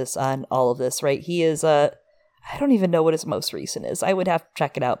analysis on all of this, right? He is I don't even know what his most recent is. I would have to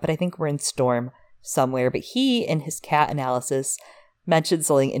check it out, but I think we're in Storm somewhere. But he, in his cat analysis, mentioned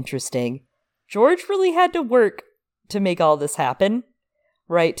something interesting. George really had to work to make all this happen,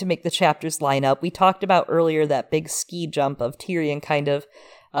 right? To make the chapters line up. We talked about earlier that big ski jump of Tyrion kind of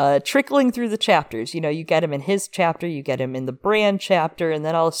trickling through the chapters. You get him in his chapter, you get him in the Bran chapter, and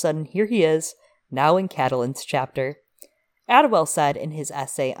then all of a sudden, here he is, now in Catelyn's chapter. Attewell said in his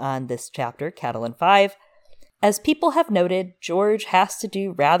essay on this chapter, Catelyn 5, as people have noted, George has to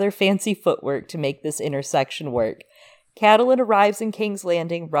do rather fancy footwork to make this intersection work. Catelyn arrives in King's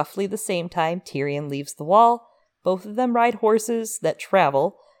Landing roughly the same time Tyrion leaves the Wall. Both of them ride horses that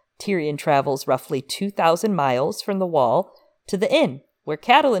travel. Tyrion travels roughly 2,000 miles from the Wall to the inn, where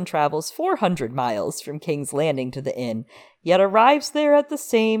Catelyn travels 400 miles from King's Landing to the inn, yet arrives there at the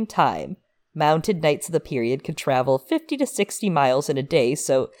same time. Mounted knights of the period could travel 50 to 60 miles in a day,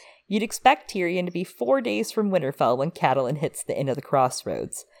 so you'd expect Tyrion to be 4 days from Winterfell when Catelyn hits the Inn of the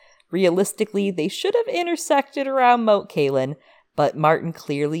Crossroads. Realistically, they should have intersected around Moat Cailin, but Martin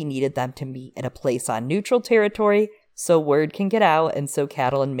clearly needed them to meet at a place on neutral territory so word can get out, and so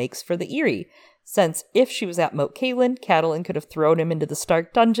Catelyn makes for the Eyrie. Since if she was at Moat Cailin, Catelyn could have thrown him into the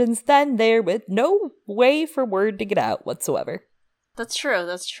Stark dungeons then there with no way for word to get out whatsoever. That's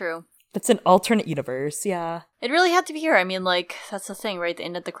true. That's an alternate universe, yeah. It really had to be here. I mean, that's the thing, right? The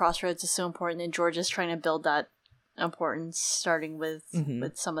Inn at the Crossroads is so important, and George is trying to build that importance, starting with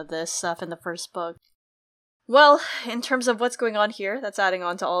some of this stuff in the first book. Well, in terms of what's going on here, that's adding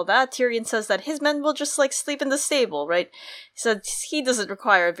on to all that, Tyrion says that his men will just, sleep in the stable, right? He said he doesn't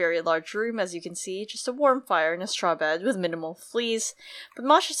require a very large room, as you can see, just a warm fire and a straw bed with minimal fleas. But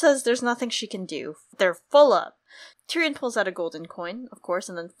Masha says there's nothing she can do. They're full up. Tyrion pulls out a golden coin, of course,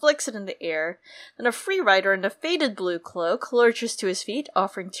 and then flicks it in the air. Then a free rider in a faded blue cloak lurches to his feet,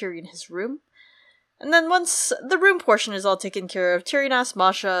 offering Tyrion his room. And then once the room portion is all taken care of, Tyrion asks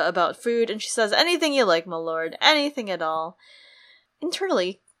Masha about food, and she says, anything you like, my lord, anything at all.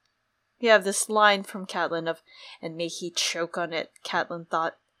 Internally, we have this line from Catelyn of, and may he choke on it, Catelyn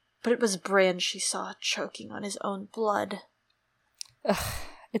thought. But it was Bran she saw choking on his own blood. Ugh,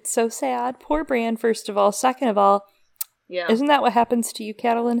 it's so sad. Poor Bran, first of all. Second of all, yeah. Isn't that what happens to you,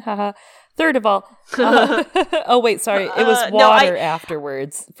 Catelyn? Haha. Third of all, oh wait, sorry, it was water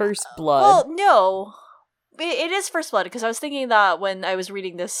afterwards. First blood. Well, no, it is first blood, because I was thinking that when I was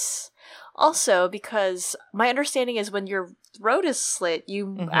reading this also, because my understanding is when your throat is slit,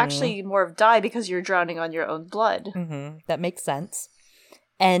 you actually more of die because you're drowning on your own blood. That makes sense.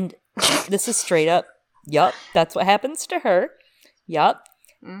 And this is straight up, yup, that's what happens to her. Yup.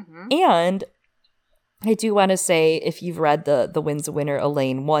 And I do want to say, if you've read the Winds of Winter,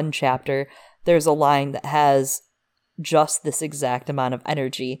 Elaine 1 chapter, there's a line that has just this exact amount of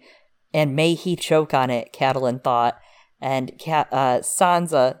energy. And may he choke on it, Catelyn thought. And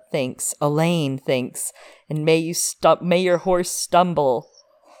Sansa thinks, Elaine thinks, and may your horse stumble.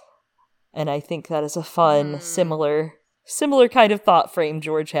 And I think that is a fun, similar kind of thought frame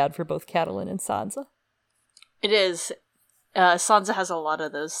George had for both Catelyn and Sansa. It is. Sansa has a lot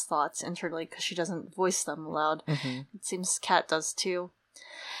of those thoughts internally because she doesn't voice them aloud. It seems Cat does too.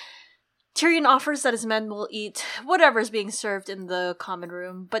 Tyrion offers that his men will eat whatever is being served in the common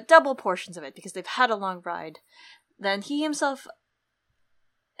room, but double portions of it because they've had a long ride. Then he himself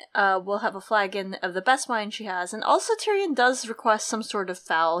will have a flagon of the best wine she has, and also Tyrion does request some sort of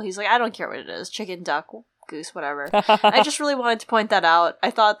fowl. He's like, I don't care what it is, chicken, duck, goose, whatever. I just really wanted to point that out.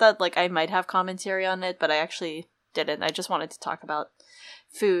 I thought that I might have commentary on it, but I actually didn't. I just wanted to talk about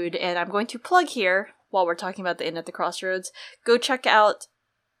food, and I'm going to plug here, while we're talking about the Inn at the Crossroads, go check out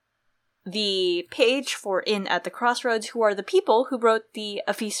the page for Inn at the Crossroads, who are the people who wrote the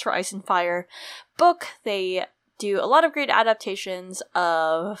A Feast for Ice and Fire book. They do a lot of great adaptations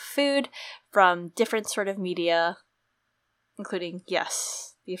of food from different sort of media, including,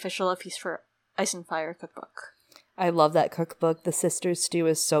 yes, the official A Feast for Ice and Fire cookbook. I love that cookbook. The Sister's Stew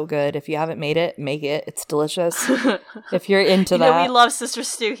is so good. If you haven't made it, make it. It's delicious. If you're into that. We love Sister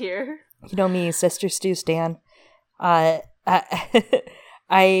Stew here. You know me, Sister Stew stan. I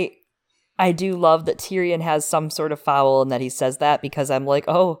do love that Tyrion has some sort of foul and that he says that, because I'm like,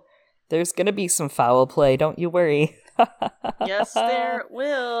 oh, there's going to be some foul play. Don't you worry. Yes, there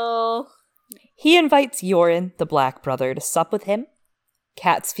will. He invites Yoren, the Black Brother, to sup with him.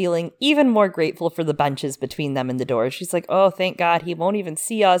 Kat's feeling even more grateful for the benches between them and the door. She's like, oh, thank God he won't even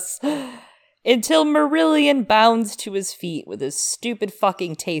see us. Until Marillion bounds to his feet with his stupid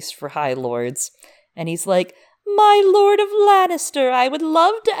fucking taste for High Lords. And he's like, "My Lord of Lannister, I would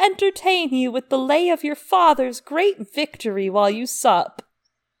love to entertain you with the lay of your father's great victory while you sup."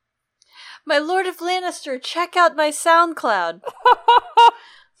 My Lord of Lannister, check out my SoundCloud.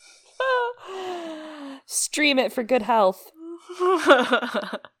 Stream it for good health.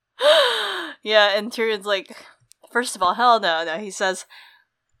 Yeah, and Tyrion's like, first of all, hell no. He says,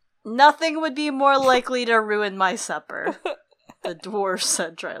 "Nothing would be more likely to ruin my supper." The dwarf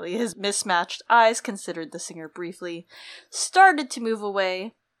said dryly. His mismatched eyes considered the singer briefly, started to move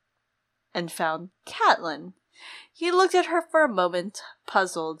away, and found Catelyn. He looked at her for a moment,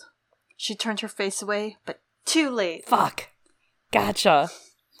 puzzled. She turned her face away, but too late. Fuck. Gotcha.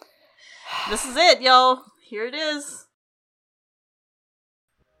 This is it, y'all. Here it is.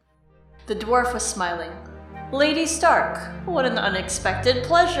 The dwarf was smiling. "Lady Stark, what an unexpected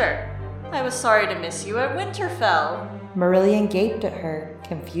pleasure. I was sorry to miss you at Winterfell." Marillion gaped at her,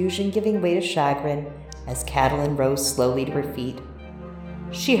 confusion giving way to chagrin, as Catelyn rose slowly to her feet.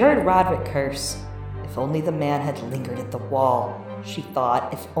 She heard Roderick curse. If only the man had lingered at the wall, she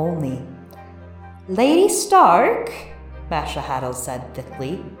thought, if only. "Lady Stark," Masha Haddle said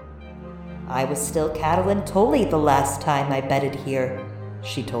thickly. "I was still Catelyn Tully the last time I bedded here,"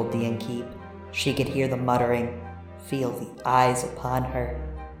 she told the innkeep. She could hear the muttering, feel the eyes upon her.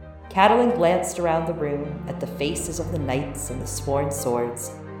 Catelyn glanced around the room at the faces of the knights and the sworn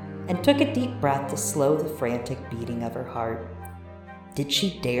swords, and took a deep breath to slow the frantic beating of her heart. Did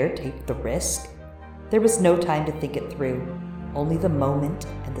she dare take the risk? There was no time to think it through, only the moment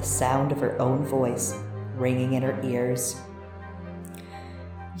and the sound of her own voice ringing in her ears.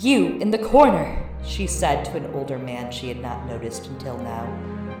 "You, in the corner," she said to an older man she had not noticed until now.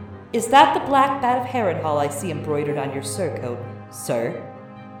 "Is that the black bat of Harrenhal I see embroidered on your surcoat, sir?"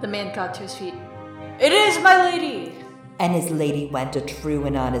 The man got to his feet. "It is, my lady!" "And his lady went a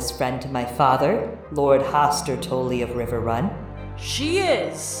truant on his friend to my father, Lord Hoster Tully of River Run?" "She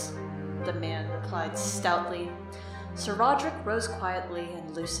is," the man replied stoutly. Sir Roderick rose quietly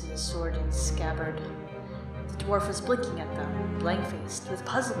and loosened his sword in its scabbard. The dwarf was blinking at them, blank-faced, with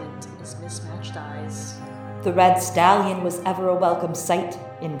puzzlement in his mismatched eyes. "The red stallion was ever a welcome sight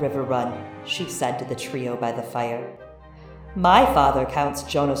in River Run," she said to the trio by the fire. "My father counts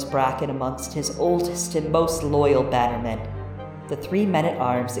Jonas Bracken amongst his oldest and most loyal bannermen." The 3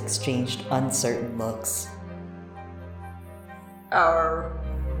 men-at-arms exchanged uncertain looks. "Our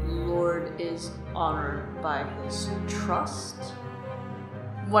lord is honored by his trust?"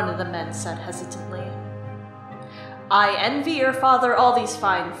 one of the men said hesitantly. "I envy your father all these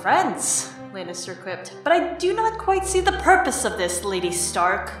fine friends," Lannister quipped, "but I do not quite see the purpose of this, Lady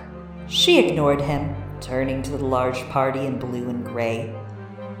Stark." She ignored him, turning to the large party in blue and gray.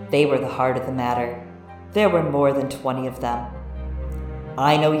 They were the heart of the matter. There were more than 20 of them.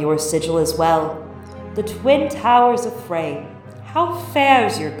 "I know your sigil as well. The Twin Towers of Frey. How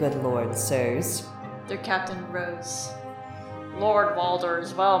fares your good lord, sirs?" Their captain rose. "Lord Walder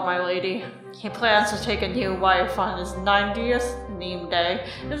as well, my lady. He plans to take a new wife on his 90th name day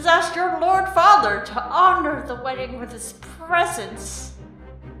and has asked your Lord Father to honor the wedding with his presence."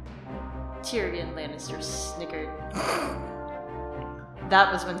 Tyrion Lannister snickered.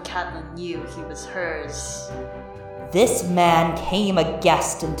 That was when Catelyn knew he was hers. "This man came a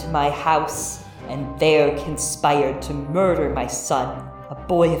guest into my house, and there conspired to murder my son, a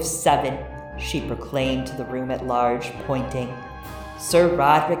boy of 7, she proclaimed to the room at large, pointing. Sir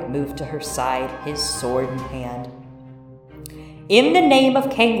Roderick moved to her side, his sword in hand. "In the name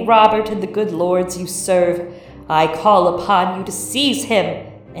of King Robert and the good lords you serve, I call upon you to seize him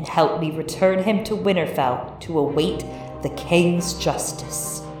and help me return him to Winterfell to await the king's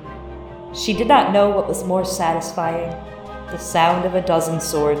justice." She did not know what was more satisfying, the sound of a dozen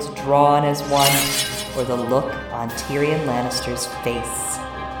swords drawn as one, or the look on Tyrion Lannister's face.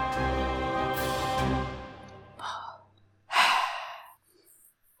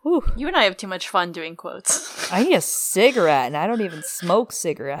 You and I have too much fun doing quotes. I need a cigarette, and I don't even smoke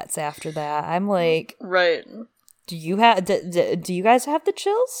cigarettes after that. I'm like... Right. Do you guys have the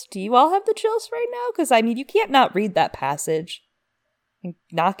chills? Do you all have the chills right now? Because, I mean, you can't not read that passage and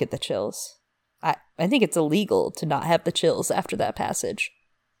not get the chills. I think it's illegal to not have the chills after that passage.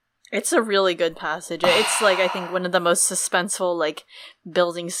 It's a really good passage. It's, like, I think one of the most suspenseful, like,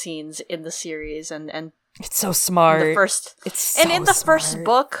 building scenes in the series, and it's so smart. In the first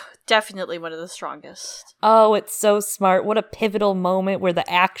book, definitely one of the strongest. Oh, it's so smart. What a pivotal moment where the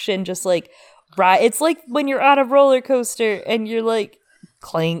action just, like, right. It's like when you're on a roller coaster and you're like,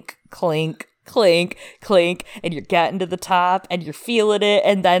 clink, clink, clink, clink, and you're getting to the top and you're feeling it,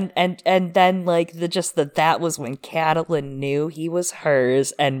 and then like that was when Catelyn knew he was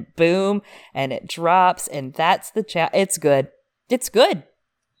hers, and boom, and it drops, and that's the chat. It's good. It's good.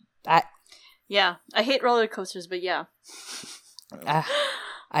 I hate roller coasters, but yeah.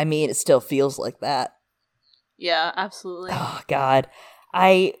 I mean, it still feels like that. Yeah, absolutely. Oh God,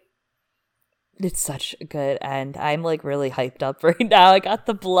 it's such a good end. I'm like really hyped up right now. I got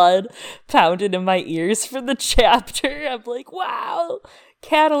the blood pounding in my ears for the chapter. I'm like, wow,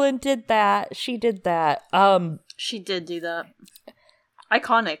 Catelyn did that. She did that. She did do that.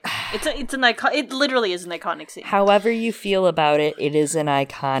 Iconic. It literally is an iconic scene. However you feel about it, it is an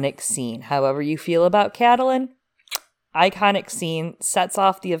iconic scene. However you feel about Catelyn, iconic scene, sets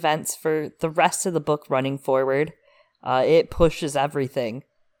off the events for the rest of the book running forward. It pushes everything.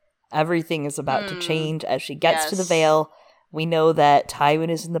 Everything is about to change as she gets to the Vale. We know that Tywin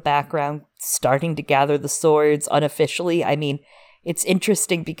is in the background, starting to gather the swords unofficially. I mean, it's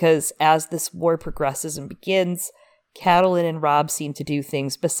interesting because as this war progresses and begins, Catelyn and Robb seem to do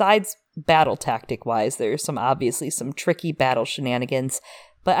things besides battle tactic-wise. There's obviously some tricky battle shenanigans,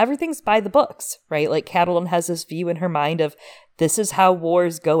 but everything's by the books, right? Like, Catelyn has this view in her mind of this is how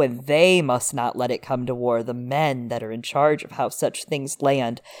wars go, and they must not let it come to war. The men that are in charge of how such things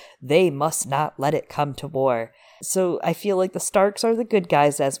land, they must not let it come to war. So I feel like the Starks are the good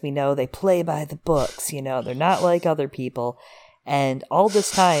guys, as we know. They play by the books, you know. They're not like other people. And all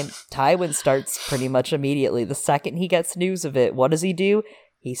this time, Tywin starts pretty much immediately. The second he gets news of it, what does he do?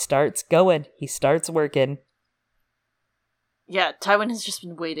 He starts going. He starts working. Yeah, Tywin has just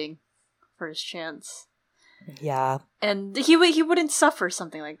been waiting for his chance. Yeah. And he wouldn't suffer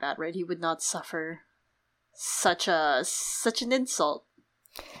something like that, right? He would not suffer such an insult.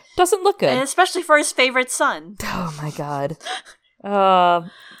 Doesn't look good. And especially for his favorite son. Oh my God.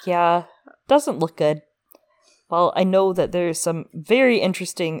 Yeah. Doesn't look good. Well, I know that there's some very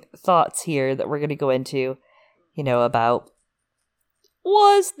interesting thoughts here that we're going to go into, you know, about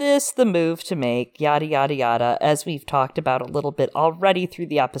was this the move to make, yada, yada, yada. As we've talked about a little bit already through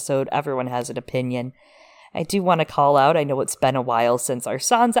the episode, everyone has an opinion. I do want to call out, I know it's been a while since our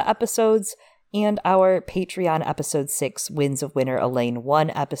Sansa episodes and our Patreon episode 6, Winds of Winter, Elaine 1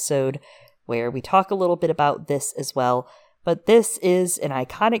 episode, where we talk a little bit about this as well. But this is an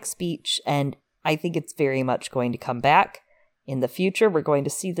iconic speech, and I think it's very much going to come back. In the future, we're going to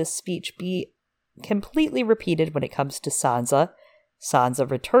see this speech be completely repeated when it comes to Sansa. Sansa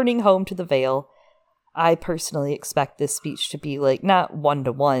returning home to the Vale. I personally expect this speech to be like, not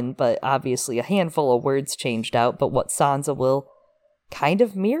 1-to-1, but obviously a handful of words changed out, but what Sansa will kind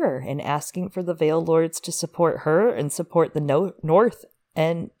of mirror in asking for the Vale Lords to support her and support the North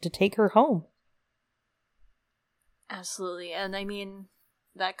and to take her home. Absolutely. And I mean,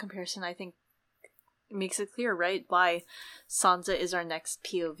 that comparison, I think, makes it clear, right? Why Sansa is our next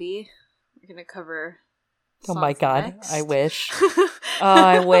POV. We're going to cover Sansa Oh my God, next. I wish.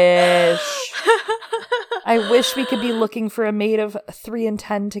 I wish. I wish we could be looking for a mate of 3 and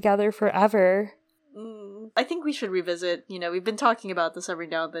 10 together forever. I think we should revisit, we've been talking about this every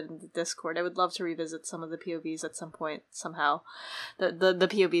now and then in the Discord. I would love to revisit some of the POVs at some point, somehow. The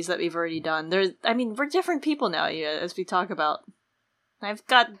POVs that we've already done. We're different people now, as we talk about. I've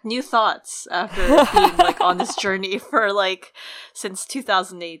got new thoughts after being, on this journey for, since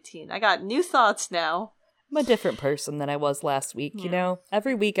 2018. I got new thoughts now. I'm a different person than I was last week, you know?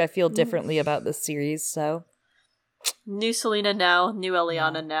 Every week I feel differently about this series, so... New Selena now, new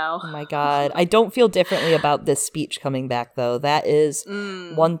Eliana now. Oh my God. I don't feel differently about this speech coming back, though. That is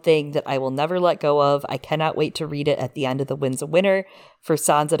one thing that I will never let go of. I cannot wait to read it at the end of the Winds of Winter for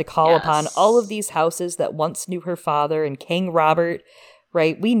Sansa to call upon all of these houses that once knew her father and King Robert,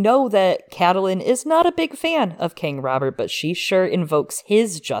 right? We know that Catelyn is not a big fan of King Robert, but she sure invokes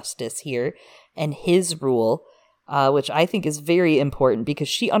his justice here and his rule. Which I think is very important because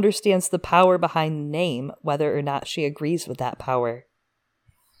she understands the power behind the name, whether or not she agrees with that power.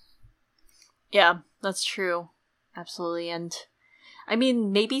 Yeah, that's true. Absolutely. And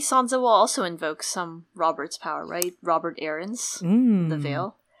maybe Sansa will also invoke some Robert's power, right? Robert Arryn's the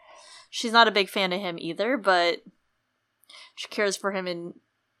Vale. She's not a big fan of him either, but she cares for him in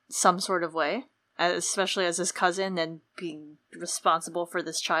some sort of way. Especially as his cousin and being responsible for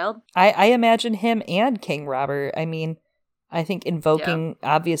this child. I imagine him and King Robert. I think invoking,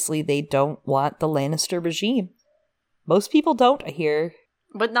 obviously they don't want the Lannister regime. Most people don't, I hear.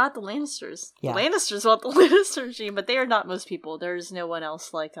 But not the Lannisters. Yeah. The Lannisters want the Lannister regime, but they are not most people. There's no one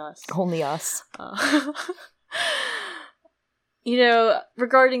else like us. Only us.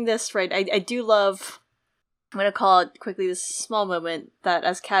 Regarding this, right, I do love I'm going to call it quickly this small moment that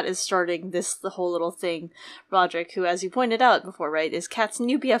as Kat is starting the whole little thing, Roderick, who, as you pointed out before, right, is Kat's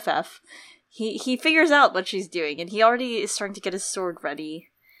new BFF. He figures out what she's doing, and he already is starting to get his sword ready.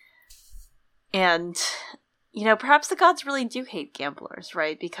 And, perhaps the gods really do hate gamblers,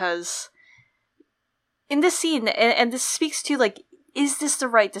 right? Because in this scene, and this speaks to, is this the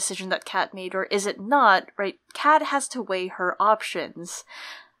right decision that Kat made, or is it not, right? Kat has to weigh her options.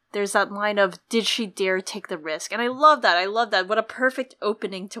 There's that line of, did she dare take the risk? And I love that. What a perfect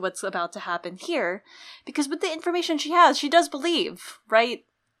opening to what's about to happen here. Because with the information she has, she does believe, right?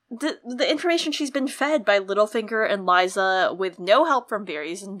 The information she's been fed by Littlefinger and Liza with no help from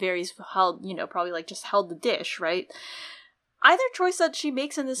Varys, and Varys held, probably just held the dish, right? Either choice that she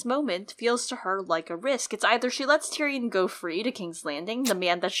makes in this moment feels to her like a risk. It's either she lets Tyrion go free to King's Landing, the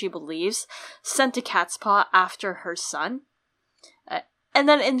man that she believes sent to Catspaw after her son, and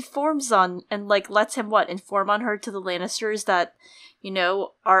then informs on, and lets him inform on her to the Lannisters that,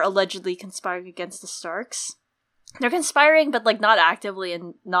 are allegedly conspiring against the Starks. They're conspiring, but not actively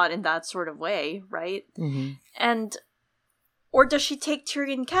and not in that sort of way, right? Mm-hmm. Or does she take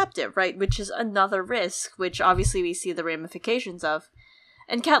Tyrion captive, right? Which is another risk, which obviously we see the ramifications of.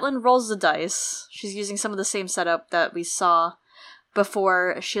 And Catelyn rolls the dice. She's using some of the same setup that we saw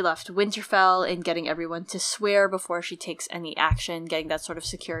before she left Winterfell in getting everyone to swear before she takes any action, getting that sort of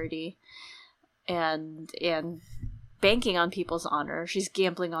security, and banking on people's honor. She's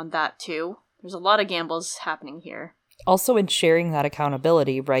gambling on that too. There's a lot of gambles happening here. Also in sharing that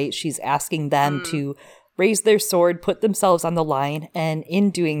accountability, right? She's asking them to raise their sword, put themselves on the line, and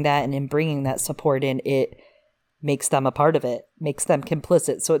in doing that and in bringing that support in, it makes them a part of it, makes them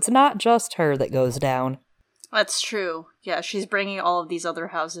complicit. So it's not just her that goes down. That's true. Yeah, she's bringing all of these other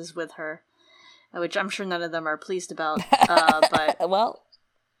houses with her, which I'm sure none of them are pleased about. But well,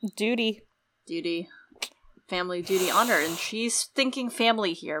 duty. Family, duty, honor. And she's thinking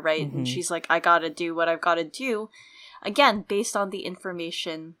family here, right? Mm-hmm. And she's like, I gotta do what I've gotta do. Again, based on the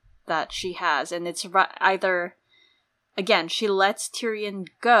information that she has. And it's either, again, she lets Tyrion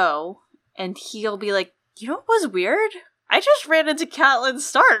go, and he'll be like, you know what was weird? I just ran into Catelyn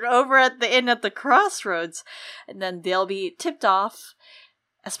Stark over at the inn at the crossroads. And then they'll be tipped off,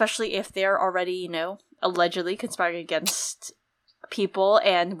 especially if they're already, allegedly conspiring against people,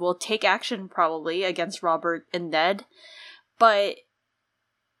 and will take action probably against Robert and Ned. But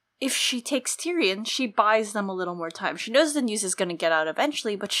if she takes Tyrion, she buys them a little more time. She knows the news is going to get out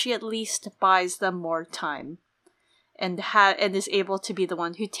eventually, but she at least buys them more time. And is able to be the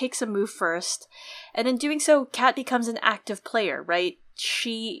one who takes a move first. And in doing so, Kat becomes an active player, right?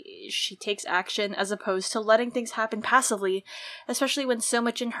 She takes action as opposed to letting things happen passively, especially when so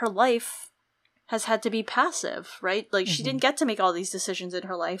much in her life has had to be passive, right? She didn't get to make all these decisions in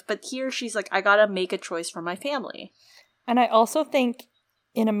her life, but here she's like, I gotta make a choice for my family. And I also think,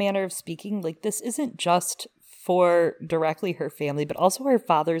 in a manner of speaking, this isn't just for directly her family, but also her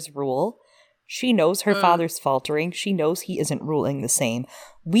father's rule. She knows her father's faltering. She knows he isn't ruling the same.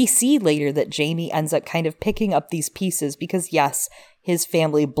 We see later that Jaime ends up kind of picking up these pieces because, yes, his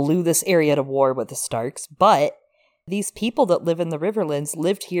family blew this area to war with the Starks, but these people that live in the Riverlands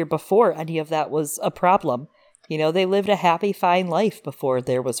lived here before any of that was a problem. They lived a happy, fine life before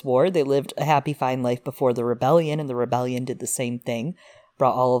there was war. They lived a happy, fine life before the rebellion, and the rebellion did the same thing,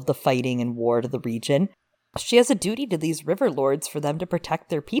 brought all of the fighting and war to the region. She has a duty to these river lords for them to protect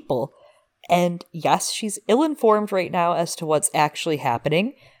their people. And yes, she's ill-informed right now as to what's actually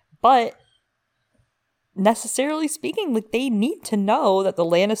happening, but necessarily speaking, they need to know that the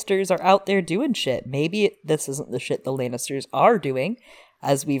Lannisters are out there doing shit. Maybe this isn't the shit the Lannisters are doing,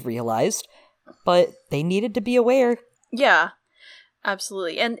 as we've realized, but they needed to be aware. Yeah,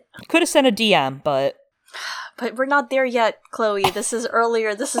 absolutely. And could have sent a DM, but we're not there yet, Chloe. This is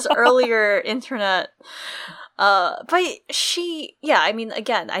earlier internet. But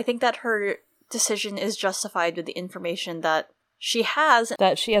again, I think that her decision is justified with the information that she has.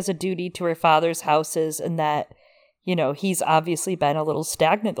 That she has a duty to her father's houses, and that, he's obviously been a little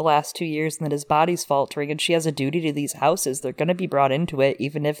stagnant the last 2 years, and that his body's faltering, and she has a duty to these houses. They're going to be brought into it,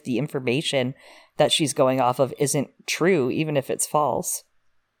 even if the information that she's going off of isn't true, even if it's false.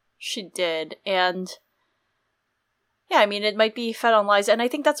 She did, and yeah, it might be fed on lies, and I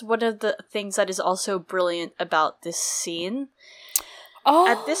think that's one of the things that is also brilliant about this scene. Oh.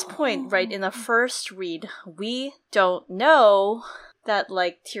 At this point, right, in the first read, we don't know that,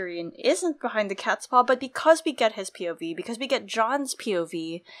 Tyrion isn't behind the cat's paw, but because we get his POV, because we get Jon's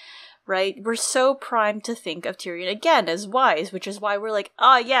POV, right, we're so primed to think of Tyrion again as wise, which is why we're like,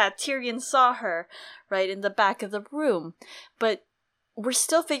 yeah, Tyrion saw her, right, in the back of the room. But we're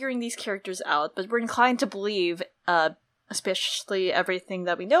still figuring these characters out, but we're inclined to believe, especially everything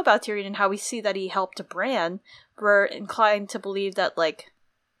that we know about Tyrion and how we see that he helped Bran, we're inclined to believe that, like,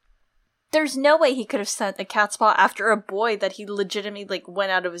 there's no way he could have sent a catspaw after a boy that he legitimately, like,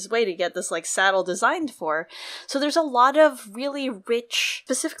 went out of his way to get this, like, saddle designed for. So there's a lot of really rich,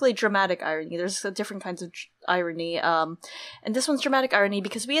 specifically dramatic irony. There's different kinds of irony, and this one's dramatic irony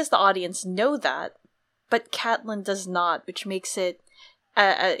because we as the audience know that, but Catelyn does not, which makes it,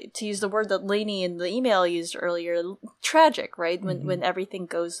 to use the word that Lainey in the email used earlier, tragic, right? When everything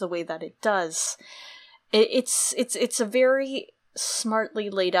goes the way that it does. It's a very smartly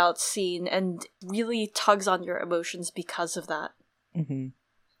laid out scene and really tugs on your emotions because of that. Mm-hmm.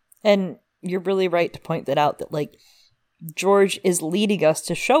 And you're really right to point that out, that, like, George is leading us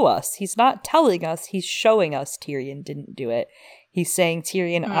to show us. He's not telling us, he's showing us Tyrion didn't do it. He's saying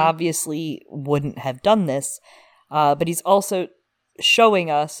Tyrion obviously wouldn't have done this, but he's also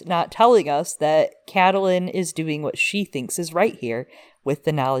showing us, not telling us, that Catelyn is doing what she thinks is right here with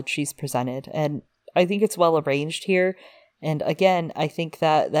the knowledge she's presented. And I think it's well arranged here. And again, I think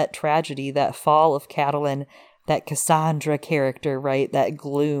that tragedy, that fall of Catelyn, that Cassandra character, right, that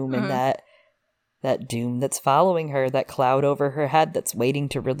gloom and that doom that's following her, that cloud over her head that's waiting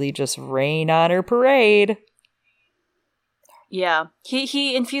to really just rain on her parade. Yeah,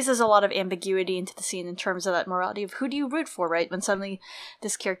 he infuses a lot of ambiguity into the scene in terms of that morality of who do you root for, right? When suddenly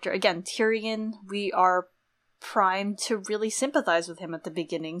this character, again, Tyrion, we are primed to really sympathize with him at the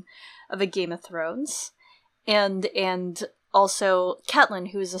beginning of A Game of Thrones. And also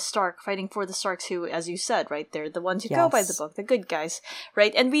Catelyn, who is a Stark, fighting for the Starks, who, as you said, right, they're the ones who go by the book, the good guys,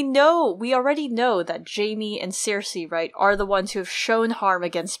 right? And we already know that Jaime and Cersei, right, are the ones who have shown harm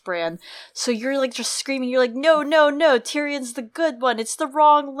against Bran. So you're, like, just screaming, you're like, no, Tyrion's the good one, it's the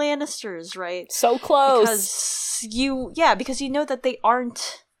wrong Lannisters, right? So close! Because you know that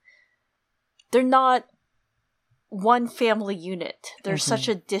they're not one family unit. They're such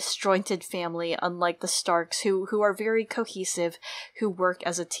a disjointed family, unlike the Starks, who are very cohesive, who work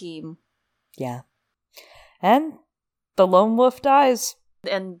as a team. Yeah. And the lone wolf dies.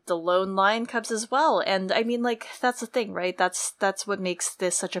 And the lone lion cubs as well. And I mean, like, that's the thing, right? That's what makes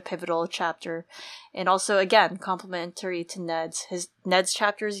this such a pivotal chapter. And also, again, complementary to Ned's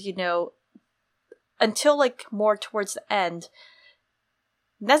chapters, you know, until, like, more towards the end,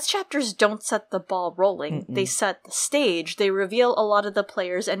 Ned's chapters don't set the ball rolling. They set the stage. They reveal a lot of the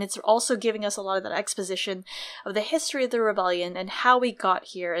players, and it's also giving us a lot of that exposition of the history of the rebellion and how we got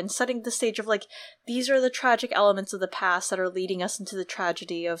here, and setting the stage of, like, these are the tragic elements of the past that are leading us into the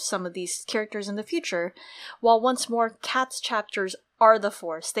tragedy of some of these characters in the future. While once more, Kat's chapters are the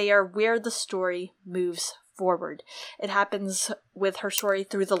force. They are where the story moves forward. It happens with her story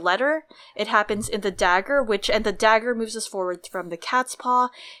through the letter. It happens in the dagger, and the dagger moves us forward from the cat's paw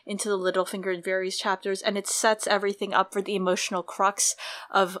into the Littlefinger in various chapters, and it sets everything up for the emotional crux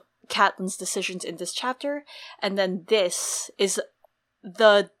of Catelyn's decisions in this chapter. And then this is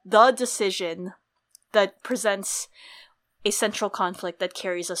the decision that presents a central conflict that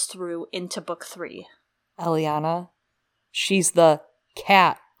carries us through into book 3. Eliana, she's the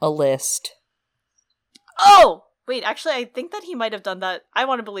cat-a-list. Oh! Wait, actually, I think that he might have done that. I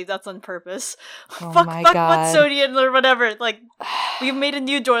want to believe that's on purpose. Oh fuck God. Watsonian or whatever. Like, we've made a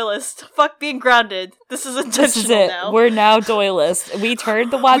new Doylist. Fuck being grounded. This is intentional this is it. now. We're now Doylist. We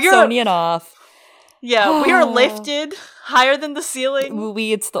turned the Watsonian off. Yeah, we are lifted higher than the ceiling.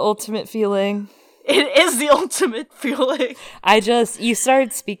 It's the ultimate feeling. It is the ultimate feeling. You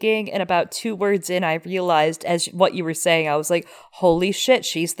started speaking, and about 2 words in, I realized, as what you were saying, I was like, holy shit,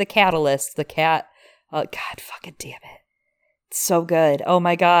 she's the catalyst, the cat. God fucking damn it. It's so good. Oh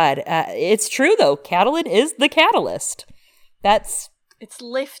my God. It's true though. Catelyn is the catalyst. It's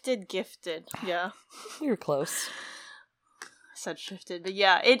lifted, gifted. Yeah. We were close. I said shifted, but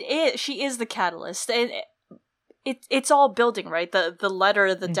yeah, it is. She is the catalyst. And it's all building, right? The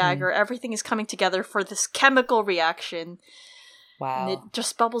letter, the dagger, everything is coming together for this chemical reaction. Wow. And it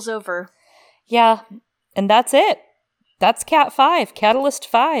just bubbles over. Yeah. And that's it. That's Cat 5. Catalyst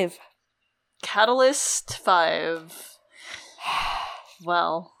 5. Catalyst 5.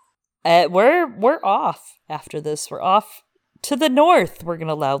 Well, we're off after this. We're off to the north, we're going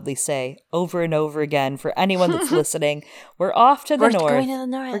to loudly say over and over again for anyone that's listening. We're off to the north. Going to the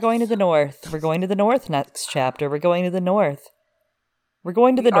north. We're going to the north. We're going to the north next chapter. We're going to the north. We're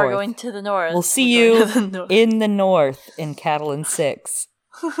going to the north. We're going to the north. We'll see you in the north in Catelyn 6.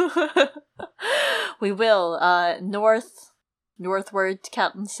 We will. Northward to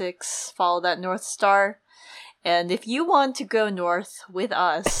Catelyn 6. Follow that North Star. And if you want to go north with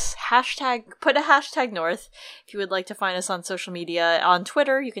us, put a hashtag north. If you would like to find us on social media, on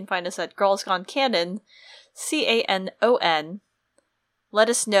Twitter, you can find us at Girls Gone Canon, CANON. Let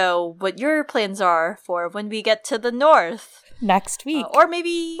us know what your plans are for when we get to the north. Next week. Or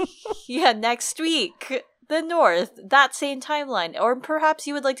maybe, next week. The north, that same timeline. Or perhaps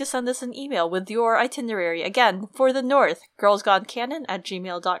you would like to send us an email with your itinerary, again, for the north,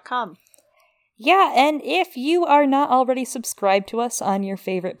 girlsgonecanon@gmail.com. Yeah, and if you are not already subscribed to us on your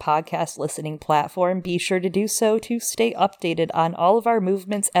favorite podcast listening platform, be sure to do so to stay updated on all of our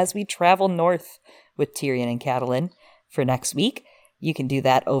movements as we travel north with Tyrion and Catelyn. For next week, you can do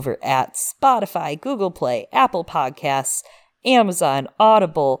that over at Spotify, Google Play, Apple Podcasts, Amazon,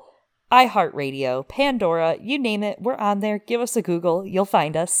 Audible, iHeartRadio, Pandora, you name it, we're on there. Give us a Google, you'll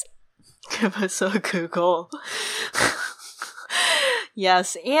find us. Give us a Google.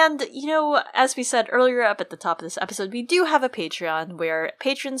 Yes, and, as we said earlier up at the top of this episode, we do have a Patreon where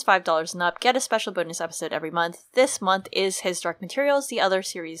patrons $5 and up get a special bonus episode every month. This month is His Dark Materials, the other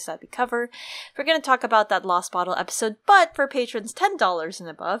series that we cover. We're going to talk about that Lost Bottle episode, but for patrons $10 and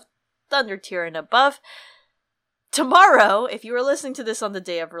above, Thunder Tier and above, tomorrow, if you are listening to this on the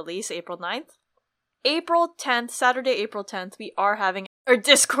day of release, April 9th, Saturday, April 10th, we are having our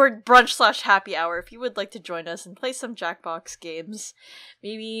Discord brunch/happy hour. If you would like to join us and play some Jackbox games,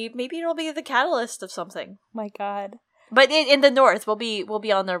 maybe it'll be the catalyst of something. My God! But in the north, we'll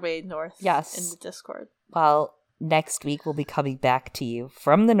be on our way north. Yes, in the Discord. Well, next week we'll be coming back to you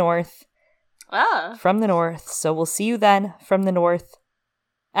from the north. From the north. So we'll see you then from the north.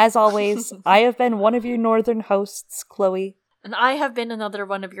 As always, I have been one of your northern hosts, Chloe, and I have been another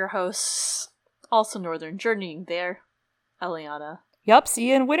one of your hosts, also northern, journeying there, Eliana. Yup, see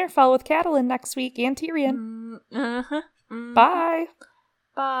you in Winterfell with Catelyn next week and Tyrion. Mm-hmm. Bye.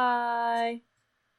 Bye.